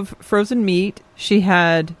package of frozen meat. She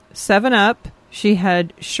had 7-Up, she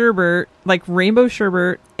had sherbet, like rainbow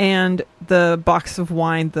sherbet, and the box of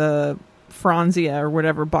wine, the Franzia or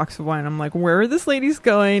whatever box of wine. I'm like, where are this lady's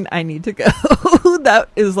going? I need to go. That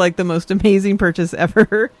is like the most amazing purchase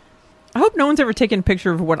ever. I hope no one's ever taken a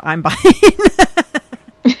picture of what I'm buying.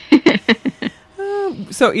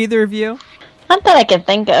 So either of you? Not that I can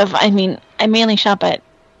think of. I mean, I mainly shop at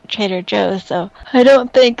Trader Joe's, so I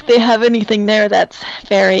don't think they have anything there that's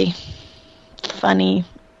very funny,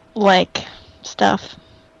 like stuff.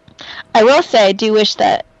 I will say, I do wish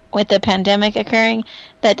that with the pandemic occurring,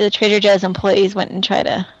 that the Trader Joe's employees went and try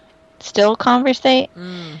to still conversate.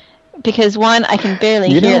 Because one, I can barely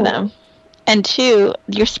hear them. And two,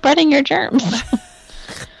 you're spreading your germs.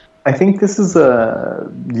 I think this is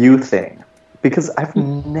a you thing. Because I've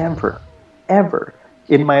never, ever,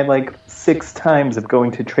 in my 6 times of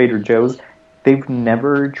going to Trader Joe's, they've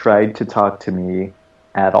never tried to talk to me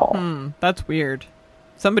at all. That's weird.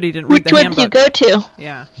 Somebody didn't read the handbook. Which one do you go to?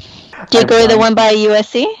 Yeah. Do you go to the one by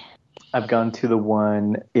USC? I've gone to the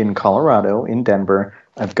one in Colorado, in Denver.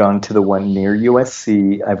 I've gone to the one near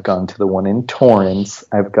USC. I've gone to the one in Torrance.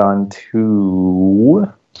 I've gone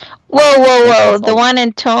to... Whoa. The one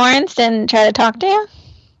in Torrance didn't try to talk to you?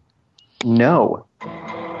 No.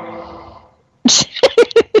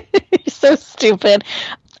 You're so stupid.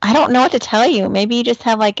 I don't know what to tell you. Maybe you just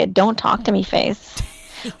have a don't talk to me face.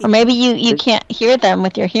 Or maybe you can't hear them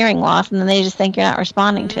with your hearing loss and then they just think you're not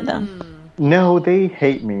responding to them. No, they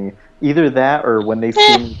hate me. Either that or when they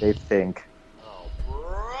see me, they think...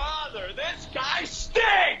 Brother, this guy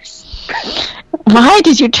stinks! Why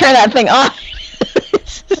did you turn that thing off?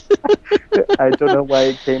 I don't know why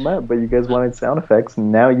it came up, but you guys wanted sound effects,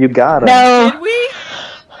 and now you got them. No. Did we?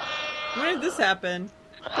 When did this happen?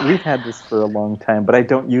 We've had this for a long time, but I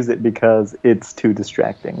don't use it because it's too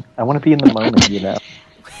distracting. I want to be in the moment, you know.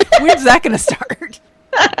 When's that going to start?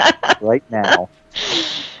 Right now.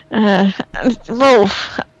 Well,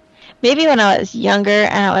 maybe when I was younger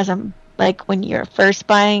and I was like when you're first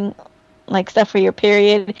buying like stuff for your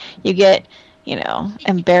period, you get, you know,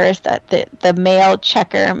 embarrassed that the male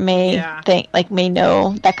checker may may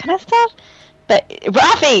know that kind of stuff. But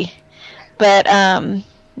Rafi, but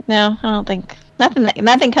no, I don't think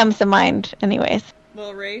nothing comes to mind. Anyways.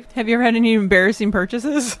 Well, Ray, have you ever had any embarrassing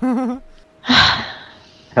purchases?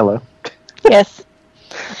 Hello. Yes.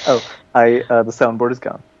 Oh, the soundboard is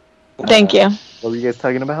gone. Thank you. What were you guys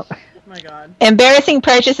talking about? Oh my God. Embarrassing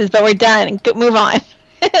purchases, but we're done. Move on.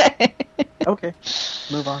 Okay,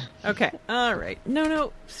 move on. Okay, all right.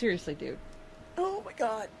 No, seriously, dude. Oh my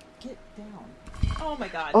God, get down. Oh my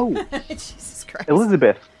God. Oh, Jesus Christ.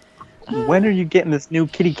 Elizabeth, when are you getting this new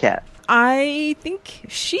kitty cat? I think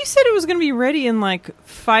she said it was going to be ready in like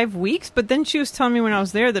 5 weeks, but then she was telling me when I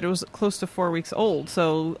was there that it was close to 4 weeks old.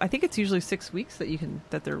 So I think it's usually 6 weeks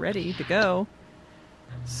that they're ready to go.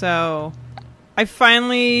 So I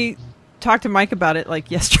finally talked to Mike about it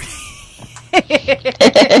like yesterday.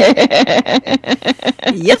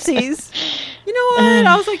 Yipsies. You know what?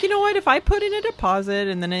 I was like, you know what? If I put in a deposit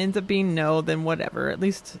and then it ends up being no, then whatever. At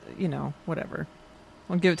least, you know, whatever.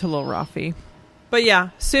 I'll give it to little Rafi. But yeah,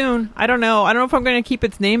 soon. I don't know. I don't know if I'm going to keep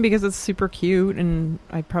its name because it's super cute, and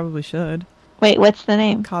I probably should. Wait, what's the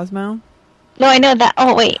name? Cosmo. No, I know that.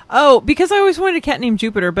 Oh, wait. Oh, because I always wanted a cat named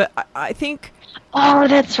Jupiter, but I think... Oh,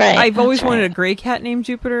 that's right. I've always wanted a gray cat named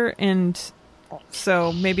Jupiter, and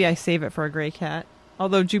so maybe I save it for a gray cat.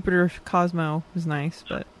 Although Jupiter Cosmo is nice,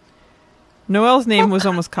 but... Noel's name was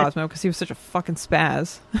almost Cosmo because he was such a fucking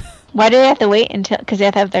spaz. Why do they have to wait until... Because they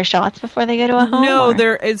have to have their shots before they go to a home? No,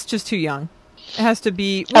 it's just too young. It has to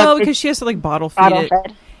be... Well, because she has to, like, bottle feed it.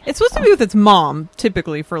 It's supposed to be with its mom,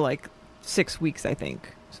 typically, for, like, 6 weeks, I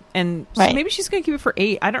think. And so maybe she's going to keep it for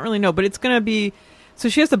 8. I don't really know. But it's going to be... So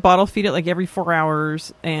she has to bottle feed it, like, every 4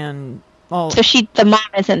 hours. And all... So the mom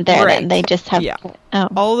isn't there, then. They just have... Yeah.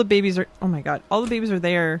 All the babies are... Oh, my God. All the babies are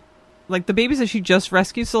there. Like, the babies that she just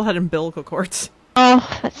rescued still had umbilical cords.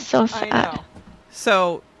 Oh, that's so sad. I know.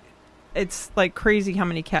 So... It's like crazy how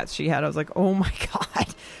many cats she had. I was like, oh my God,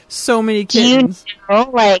 so many kittens. Do you know,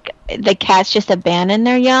 like, the cats just abandon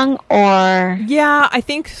their young, or? Yeah, I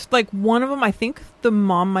think, like, one of them, I think the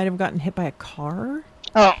mom might have gotten hit by a car.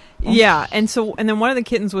 Oh. Yeah, and then one of the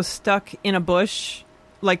kittens was stuck in a bush,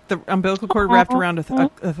 like the umbilical cord wrapped around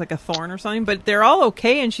like a thorn or something. But they're all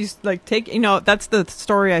okay, and she's, like, that's the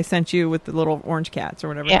story I sent you with the little orange cats or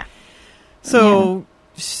whatever. Yeah. So... Yeah.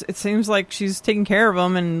 It seems like she's taking care of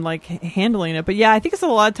them and, like, handling it. But yeah, I think it's a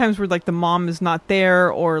lot of times where, like, the mom is not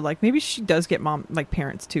there, or, like, maybe she does get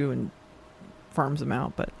parents too and farms them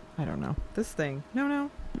out. But I don't know. This thing.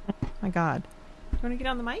 No. My God. You want to get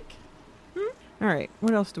on the mic? All right.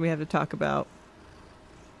 What else do we have to talk about?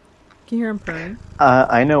 Can you hear him purring?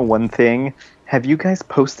 I know one thing. Have you guys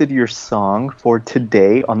posted your song for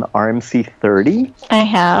today on the RMC 30? I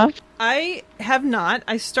have. I have not.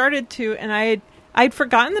 I started to, and I'd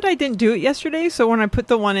forgotten that I didn't do it yesterday, so when I put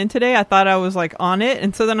the one in today, I thought I was, like, on it,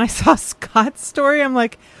 and so then I saw Scott's story. I'm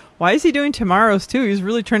like, why is he doing tomorrow's too? He's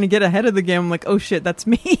really trying to get ahead of the game. I'm like, oh shit, that's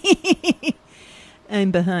me.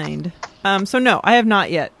 I'm behind. So no, I have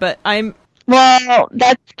not yet, but I'm... Well,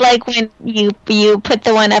 that's like when you put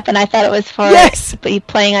the one up, and I thought it was for you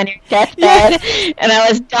playing on your deathbed, and I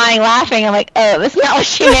was dying laughing. I'm like, oh, this is not what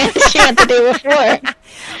she meant to do before.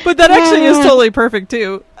 But that actually is totally perfect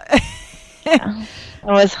too. Yeah,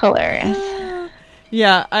 it was hilarious.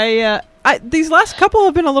 Yeah, I these last couple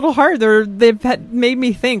have been a little hard. They've made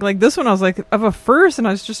me think. Like this one, I was like of a first, and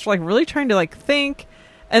I was just like really trying to like think,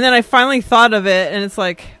 and then I finally thought of it, and it's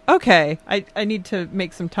like, okay, I need to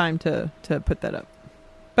make some time to put that up.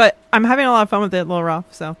 But I'm having a lot of fun with it, Little Rolf.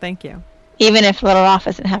 So thank you. Even if Little Rolf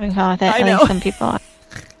isn't having fun with it, I know. At least some people are.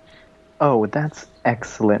 Oh, that's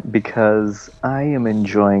excellent, because I am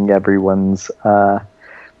enjoying everyone's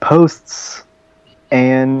posts.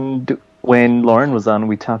 And when Lauren was on,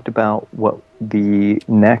 we talked about what the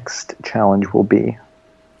next challenge will be.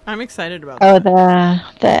 I'm excited about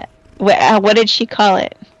that. What did she call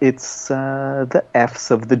it? It's the F's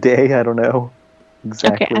of the day. I don't know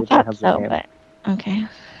exactly. Okay, I thought so, but okay.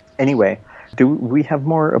 Anyway, do we have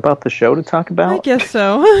more about the show to talk about? I guess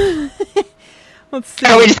so. Let's see.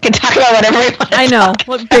 Or we just can talk about whatever we want. I know.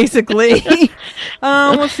 Well, basically.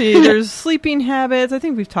 Let's see. There's sleeping habits. I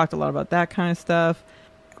think we've talked a lot about that kind of stuff.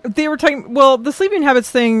 They were talking... Well, the sleeping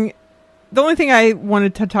habits thing, the only thing I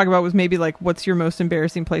wanted to talk about was maybe like, what's your most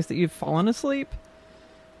embarrassing place that you've fallen asleep?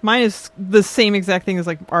 Mine is the same exact thing as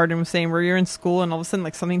like Ardyn was saying, where you're in school and all of a sudden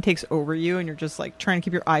like something takes over you and you're just like trying to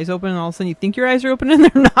keep your eyes open and all of a sudden you think your eyes are open and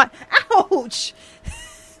they're not. Ouch!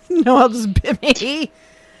 No, I'll just bit me.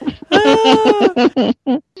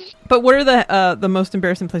 But what are the most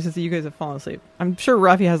embarrassing places that you guys have fallen asleep? I'm sure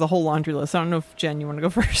Rafi has a whole laundry list. I don't know if Jen, you want to go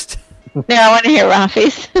first. No, I want to hear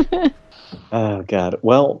Rafi's. Oh, God.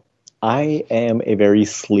 Well, I am a very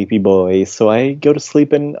sleepy boy, so I go to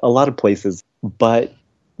sleep in a lot of places. But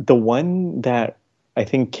the one that I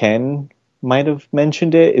think Ken might have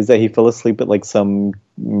mentioned it is that he fell asleep at like some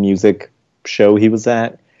music show he was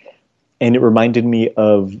at. And it reminded me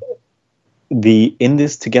of the In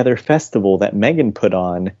This Together festival that Megan put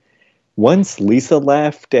on. Once Lisa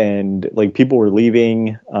left and like people were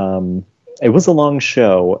leaving, it was a long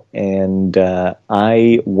show, and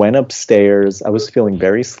I went upstairs. I was feeling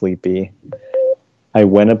very sleepy. I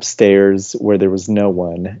went upstairs where there was no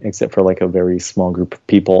one except for like a very small group of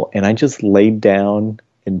people, and I just laid down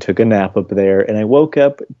and took a nap up there, and I woke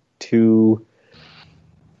up to,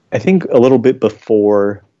 I think, a little bit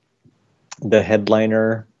before the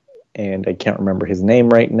headliner, and I can't remember his name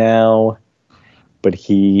right now, but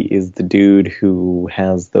he is the dude who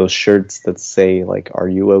has those shirts that say, like, "Are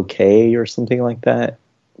you okay?" or something like that.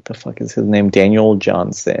 What the fuck is his name? Daniel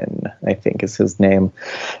Johnson, I think is his name.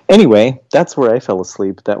 Anyway, that's where I fell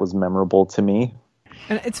asleep. That was memorable to me.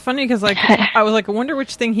 And it's funny because, like, I was like, I wonder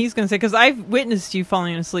which thing he's going to say, because I've witnessed you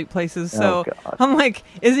falling asleep places. So I'm like,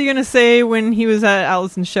 is he going to say when he was at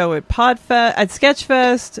Allison's show at at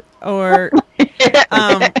Sketchfest, or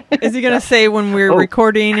is he going to say when we were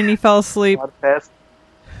recording and he fell asleep? Podfest.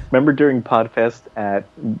 Remember during Podfest at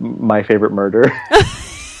My Favorite Murder?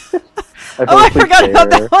 I forgot about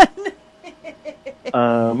that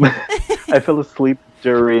one. I fell asleep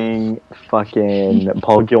during fucking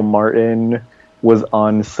Paul Gilmartin was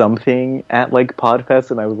on something at like Podfest,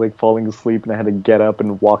 and I was like falling asleep, and I had to get up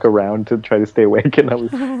and walk around to try to stay awake, and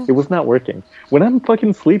it was not working. When I'm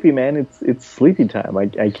fucking sleepy, man, it's sleepy time.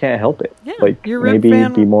 I can't help it. Yeah, like maybe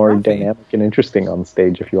be more dynamic and interesting on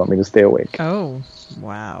stage if you want me to stay awake. Oh,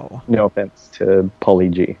 wow. No offense to Paulie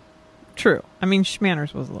G. True. I mean,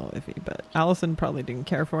 Schmanners was a little iffy, but Allison probably didn't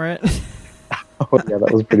care for it. Oh, yeah,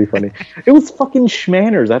 that was pretty funny. It was fucking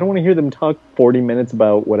Schmanners. I don't want to hear them talk 40 minutes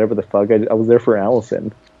about whatever the fuck. I was there for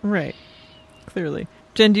Allison. Right. Clearly.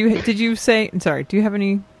 Jen, do you have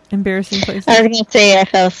any embarrassing places? I was going to say I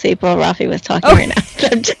fell asleep while Rafi was talking right now.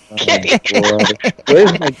 I'm just kidding.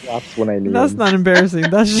 Where's my drops when I need That's them? not embarrassing.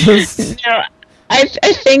 That's just... No, I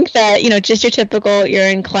think that, just your typical, you're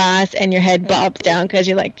in class and your head bobs down because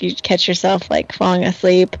you catch yourself like falling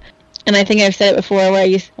asleep. And I think I've said it before,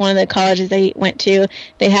 where one of the colleges I went to,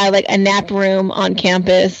 they had like a nap room on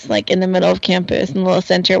campus, like in the middle of campus, in the little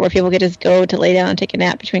center where people could just go to lay down and take a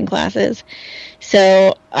nap between classes.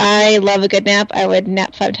 So I love a good nap. I would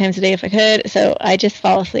nap 5 times a day if I could. So I just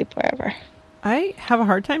fall asleep wherever. I have a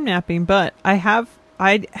hard time napping, but I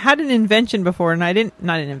had an invention before, and not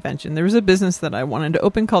an invention. There was a business that I wanted to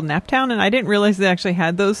open called Naptown, and I didn't realize they actually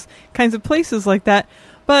had those kinds of places like that.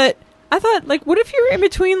 But I thought, like, what if you're in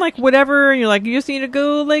between, like, whatever, and you're like, you just need to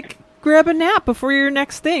go, like, grab a nap before your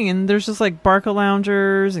next thing, and there's just, like, Barca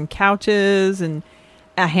loungers and couches and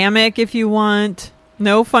a hammock if you want.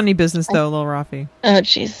 No funny business, though, little Rafi. Oh,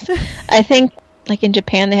 jeez. I think, like, in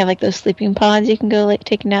Japan, they have, like, those sleeping pods you can go, like,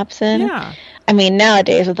 take naps in. Yeah. I mean,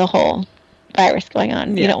 nowadays, with the whole virus going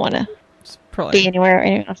on, you don't want to be anywhere or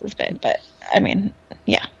anyone else's bed, but, I mean,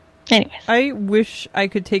 yeah. Anyways. I wish I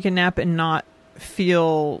could take a nap and not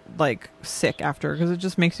feel like sick after, because it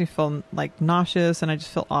just makes me feel like nauseous and I just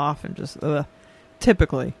feel off and just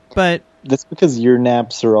typically. But that's because your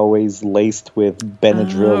naps are always laced with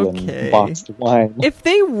Benadryl and boxed wine. If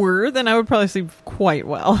they were, then I would probably sleep quite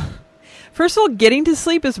well. First of all, getting to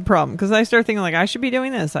sleep is a problem, because I start thinking like, I should be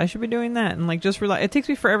doing this, I should be doing that, and like just it takes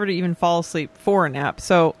me forever to even fall asleep for a nap.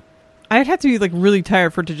 So I'd have to be like really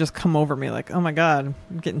tired for it to just come over me. Like, oh my God,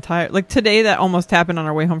 I'm getting tired. Like today, that almost happened on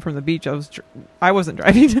our way home from the beach. I wasn't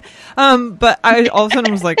driving, but I all of a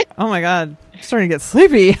sudden was like, oh my God, I'm starting to get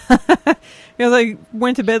sleepy. Because I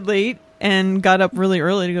went to bed late and got up really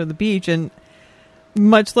early to go to the beach. And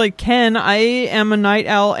much like Ken, I am a night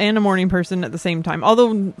owl and a morning person at the same time.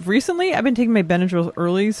 Although recently I've been taking my Benadryl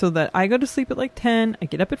early so that I go to sleep at like 10. I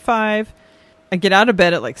get up at 5. I get out of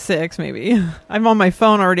bed at like 6, maybe. I'm on my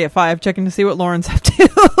phone already at 5, checking to see what Lauren's up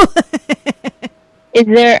to. Is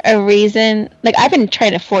there a reason? Like, I've been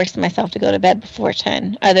trying to force myself to go to bed before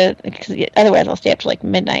 10, because otherwise I'll stay up to like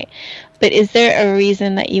midnight. But is there a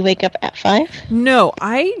reason that you wake up at 5? No,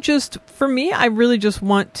 for me, I really just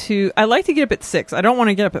want to, I like to get up at 6. I don't want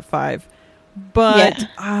to get up at 5. But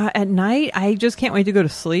at night, I just can't wait to go to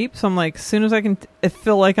sleep. So I'm like, as soon as I can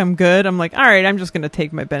feel like I'm good, I'm like, all right, I'm just going to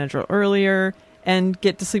take my Benadryl earlier and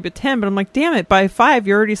get to sleep at 10. But I'm like, damn it, by 5,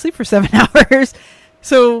 you're already asleep for 7 hours.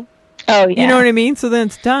 So, you know what I mean? So then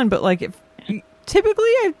it's done. But like,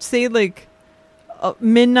 typically I'd say like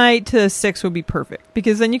midnight to 6 would be perfect.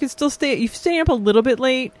 Because then you can still you stay up a little bit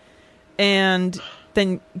late. And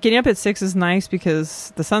then getting up at 6 is nice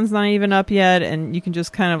because the sun's not even up yet. And you can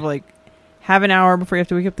just kind of like have an hour before you have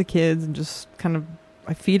to wake up the kids and just kind of,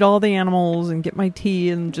 I feed all the animals and get my tea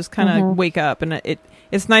and just kind of wake up. And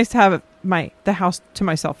it's nice to have the house to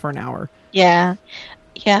myself for an hour. Yeah,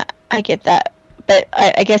 I get that. But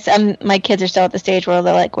I guess my kids are still at the stage where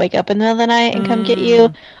they'll like wake up in the middle of the night and come get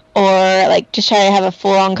you, or like just try to have a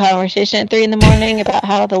full-on conversation at 3 in the morning about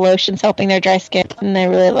how the lotion's helping their dry skin and they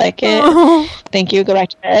really like it. Thank you. Go back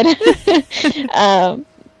to bed.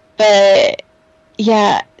 But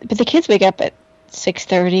the kids wake up at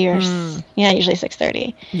 6:30 or usually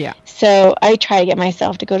 6:30. Yeah. So I try to get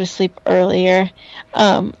myself to go to sleep earlier.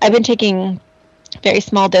 I've been taking very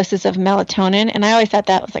small doses of melatonin, and I always thought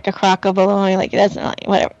that was like a crock of baloney. Like, it doesn't, like,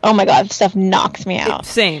 whatever. Oh my god, this stuff knocks me out.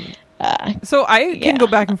 Same. So I can go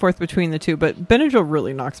back and forth between the two, but Benadryl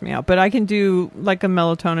really knocks me out. But I can do like a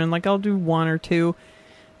melatonin, like I'll do 1 or 2.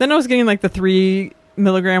 Then I was getting like the 3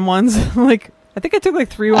 milligram ones. Like, I think I took like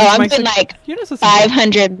 3 ones. I'm doing like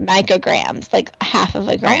 500 micrograms, like half of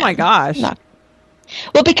a gram. Oh my gosh.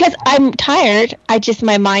 Well, because I'm tired,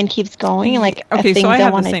 my mind keeps going. Like, okay, so I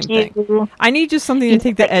have the same thing. I need just something to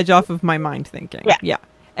take the edge off of my mind thinking. Yeah.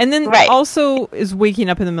 And then also is waking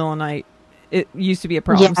up in the middle of the night. It used to be a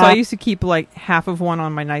problem. So I used to keep like half of one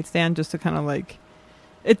on my nightstand just to kind of like,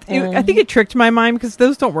 I think it tricked my mind because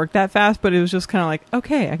those don't work that fast, but it was just kind of like,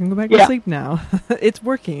 okay, I can go back to sleep now. It's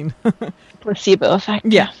working. Placebo effect.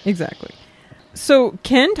 Yeah, exactly. So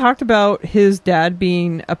Ken talked about his dad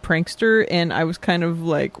being a prankster, and I was kind of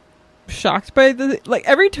like shocked by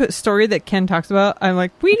every story that Ken talks about. I'm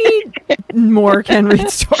like, we need more Ken Reid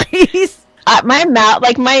stories. My mouth,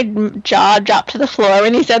 like my jaw dropped to the floor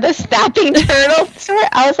when he said the snapping turtle story.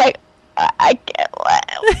 I was like, I get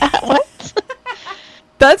what?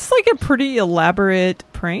 That's like a pretty elaborate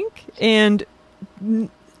prank, and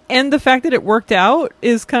the fact that it worked out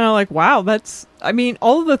is kind of like, wow,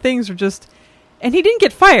 all of the things are just, and he didn't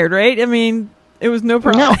get fired, right? I mean, it was no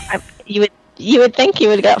problem. No, you would think he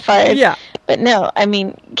would have got fired. Yeah. But no, I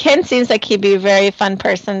mean, Ken seems like he'd be a very fun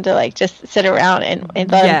person to like just sit around and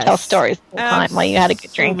let him tell stories all the time while you had a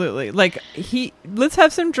good drink. Absolutely. Like let's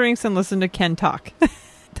have some drinks and listen to Ken talk.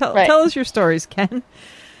 Tell us your stories, Ken.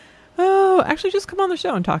 Oh, actually, just come on the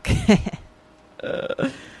show and talk.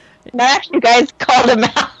 No, actually, you guys called him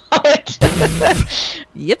out.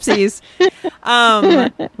 Yipsies.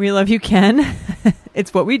 We love you, Ken.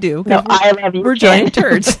 It's what we do. No, I love you, We're giant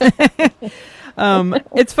turds.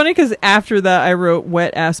 It's funny because after that, I wrote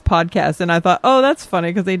Wet Ass Podcast, and I thought, oh, that's funny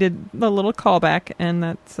because they did the little callback, and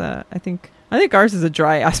that's I think ours is a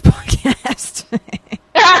dry ass podcast.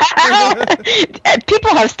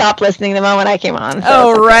 People have stopped listening the moment I came on.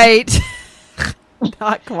 So right.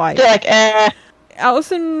 Not quite. They're like,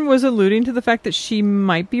 Allison was alluding to the fact that she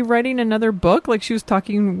might be writing another book. Like, she was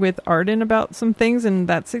talking with Ardyn about some things, and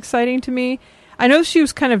that's exciting to me. I know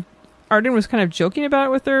Ardyn was kind of joking about it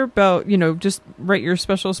with her, about, just write your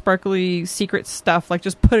special sparkly secret stuff, like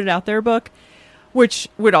just put it out there book, which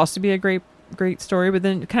would also be a great story, but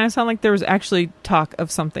then it kind of sounded like there was actually talk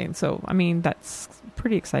of something. So, I mean, that's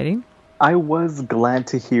pretty exciting. I was glad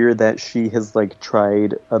to hear that she has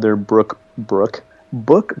tried other book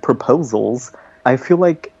proposals. I feel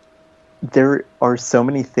like there are so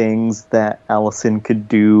many things that Allison could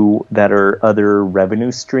do that are other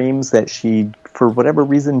revenue streams that she, for whatever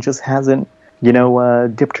reason, just hasn't,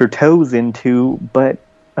 dipped her toes into. But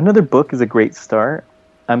another book is a great start.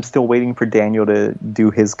 I'm still waiting for Daniel to do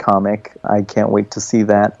his comic. I can't wait to see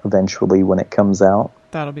that eventually when it comes out.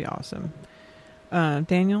 That'll be awesome.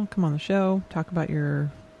 Daniel, come on the show. Talk about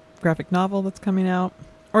your graphic novel that's coming out.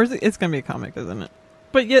 Or it's going to be a comic, isn't it?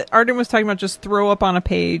 But yet, Ardyn was talking about just throw up on a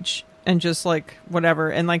page and just whatever.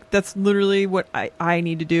 And that's literally what I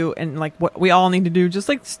need to do. And what we all need to do. Just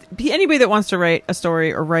anybody that wants to write a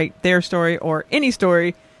story or write their story or any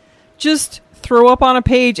story, just throw up on a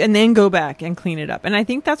page and then go back and clean it up. And I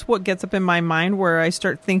think that's what gets up in my mind, where I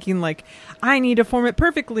start thinking like, I need to form it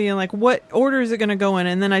perfectly, and like, what order is it going to go in?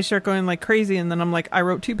 And then I start going like crazy, and then I'm like, I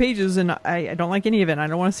wrote 2 pages and I don't like any of it. I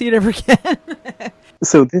don't want to see it ever again.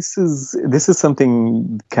 So this is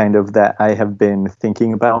something kind of that I have been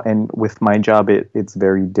thinking about, and with my job, it's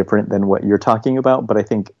very different than what you're talking about, but I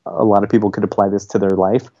think a lot of people could apply this to their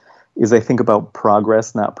life, is I think about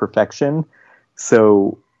progress, not perfection.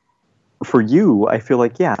 So for you, I feel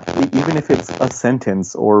like, yeah, even if it's a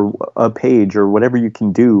sentence or a page or whatever you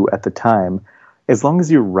can do at the time, as long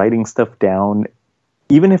as you're writing stuff down,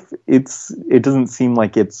 even if it doesn't seem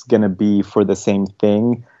like it's going to be for the same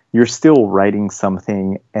thing, you're still writing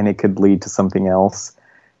something and it could lead to something else.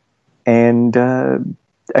 And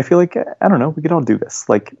I feel like, I don't know, we could all do this.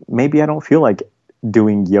 Like, maybe I don't feel like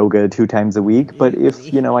doing yoga 2 times a week, but if,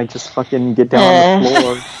 I just fucking get down on the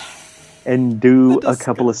floor and do a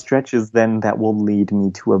couple of stretches, then that will lead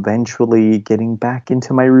me to eventually getting back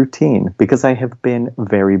into my routine, because I have been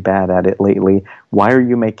very bad at it lately. Why are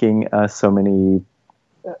you making so many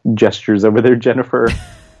gestures over there, Jennifer?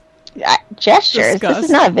 Gestures? Discuss. This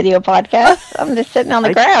is not a video podcast. I'm just sitting on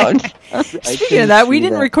the ground. Speaking of that, we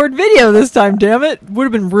didn't record video this time, damn it. Would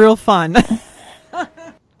have been real fun.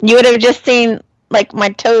 You would have just seen like my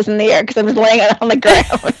toes in the air because I was laying on the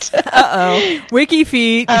ground. Uh-oh. Wiki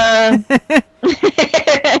feet. I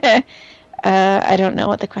don't know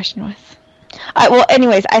what the question was. Well,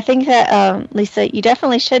 anyways, I think that, Lisa, you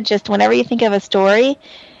definitely should just, whenever you think of a story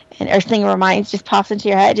or something reminds, just pops into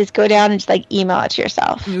your head, just go down and just like email it to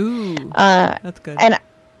yourself. Ooh, that's good.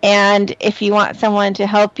 And if you want someone to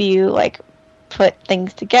help you like put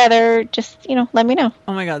things together, just, let me know.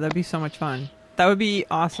 Oh my God, that'd be so much fun. That would be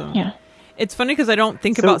awesome. Yeah. It's funny because I don't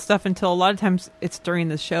think about stuff until a lot of times it's during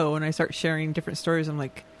the show and I start sharing different stories. I'm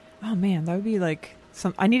like, oh man, that would be like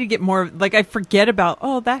I need to get more, like I forget about,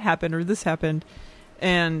 oh, that happened or this happened.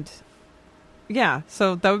 And yeah,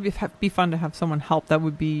 so that would be fun to have someone help. That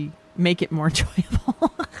would make it more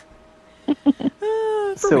enjoyable.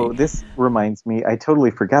 So this reminds me, I totally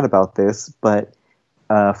forgot about this, but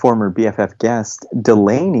former BFF guest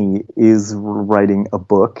Delaney is writing a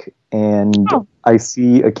book, and I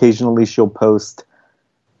see occasionally she'll post,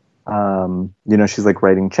 she's like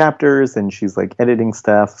writing chapters and she's like editing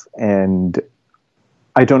stuff, and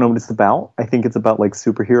I don't know what it's about. I think it's about like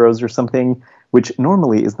superheroes or something, which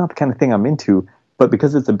normally is not the kind of thing I'm into, but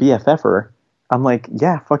because it's a BFFer, I'm like,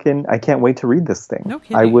 yeah, fucking, I can't wait to read this thing. No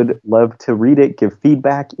kidding. I would love to read it, give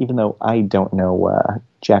feedback, even though I don't know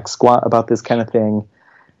jack squat about this kind of thing.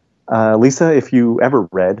 Lisa, if you ever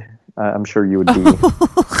read, I'm sure you would be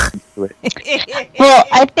into it. Well,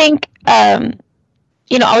 I think,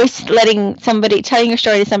 always telling your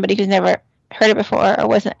story to somebody who's never heard it before or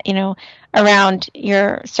wasn't, around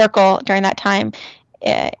your circle during that time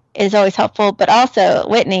is always helpful. But also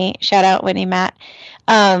Whitney, shout out Whitney Matt.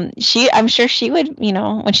 I'm sure she would,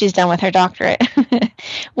 when she's done with her doctorate,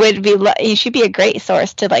 she'd be a great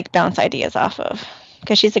source to like bounce ideas off of,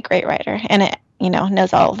 because she's a great writer and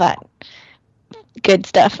knows all of that good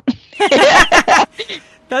stuff.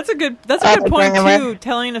 That's a good point too.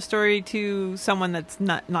 Telling a story to someone that's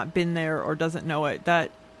not been there or doesn't know it.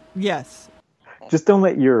 Yes. Just don't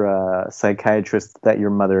let your psychiatrist that your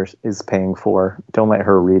mother is paying for, don't let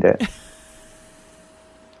her read it.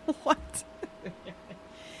 What?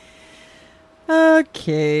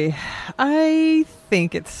 Okay. I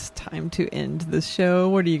think it's time to end this show.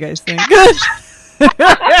 What do you guys think?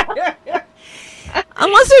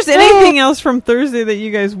 Unless there's anything else from Thursday that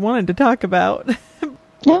you guys wanted to talk about.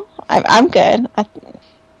 No, I'm good.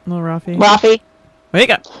 Little Rafi. Wake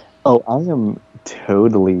up. Oh, I am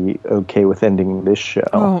totally okay with ending this show.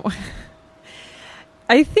 Oh.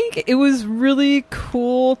 I think it was really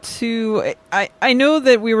cool to... I know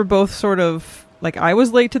that we were both sort of... Like, I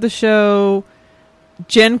was late to the show.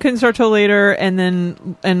 Jenn couldn't start till later,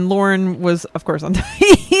 and Lauren was, of course, on time.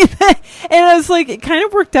 And I was like, it kind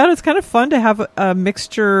of worked out. It's kind of fun to have a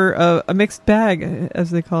mixture, a mixed bag, as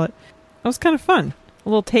they call it. It was kind of fun. A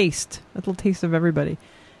little taste of everybody.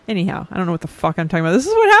 Anyhow, I don't know what the fuck I'm talking about. This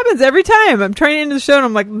is what happens every time. I'm trying to end the show, and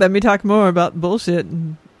I'm like, let me talk more about bullshit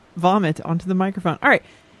and vomit onto the microphone. All right.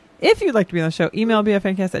 If you'd like to be on the show, email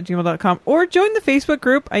bfncast@gmail.com or join the Facebook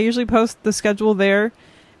group. I usually post the schedule there,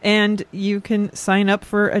 and you can sign up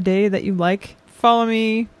for a day that you like. Follow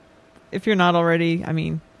me if you're not already. I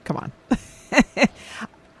mean, come on.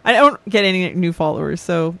 I don't get any new followers,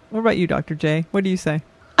 so what about you, Dr. J? What do you say?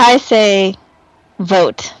 I say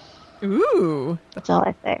vote. Ooh. That's all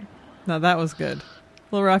I say. No, that was good.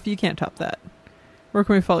 Lil Ralph, you can't top that. Where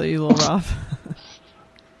can we follow you, Lil Ralph?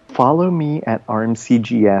 follow me at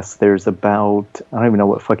RMCGS. There's about, I don't even know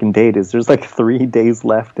what fucking day it is. There's like 3 days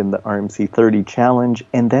left in the RMC 30 challenge.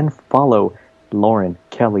 And then follow Lauren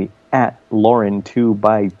Kelly at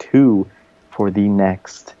Lauren2x2 for the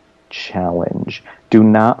next challenge. Do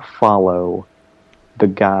not follow the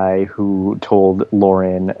guy who told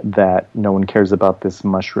Lauren that no one cares about this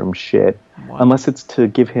mushroom shit. What? Unless it's to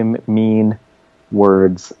give him mean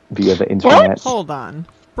words via the internet. What? Hold on.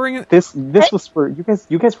 Bring it. This was for you guys.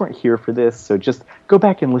 You guys weren't here for this, so just go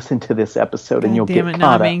back and listen to this episode, and you'll get caught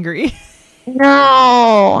now up. I'm angry.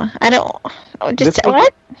 No, I don't. Oh, just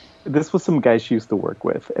what? This was some guy she used to work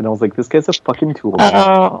with, and I was like, "This guy's a fucking tool."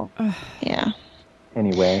 Oh, yeah.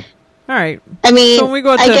 Anyway, all right. I mean, so when we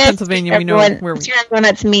go to Pennsylvania, we know where we. Everyone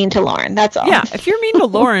that's mean to Lauren. That's all. Yeah, if you're mean to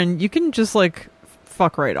Lauren, you can just like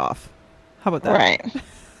fuck right off. How about that? Right.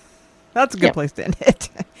 That's a good place to end it.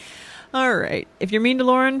 All right. If you're mean to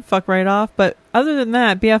Lauren, fuck right off. But other than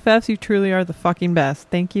that, BFFs, you truly are the fucking best.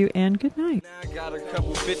 Thank you and good night. Now I got a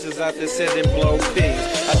couple bitches out there sending blow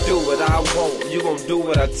pigs. I do what I want, you gon' do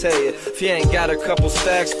what I tell you. If you ain't got a couple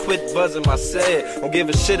stacks, quit buzzing my set. Don't give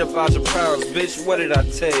a shit about your powers, bitch, what did I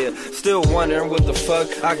tell you? Still wondering what the fuck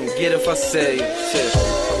I can get if I say it. Shit.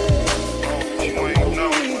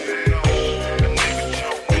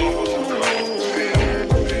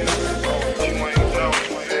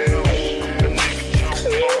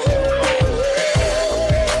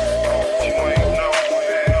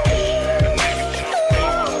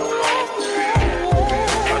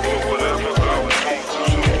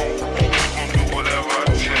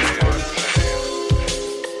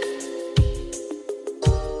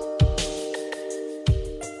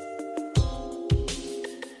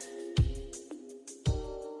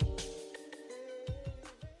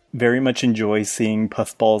 Very much enjoy seeing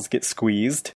puffballs get squeezed.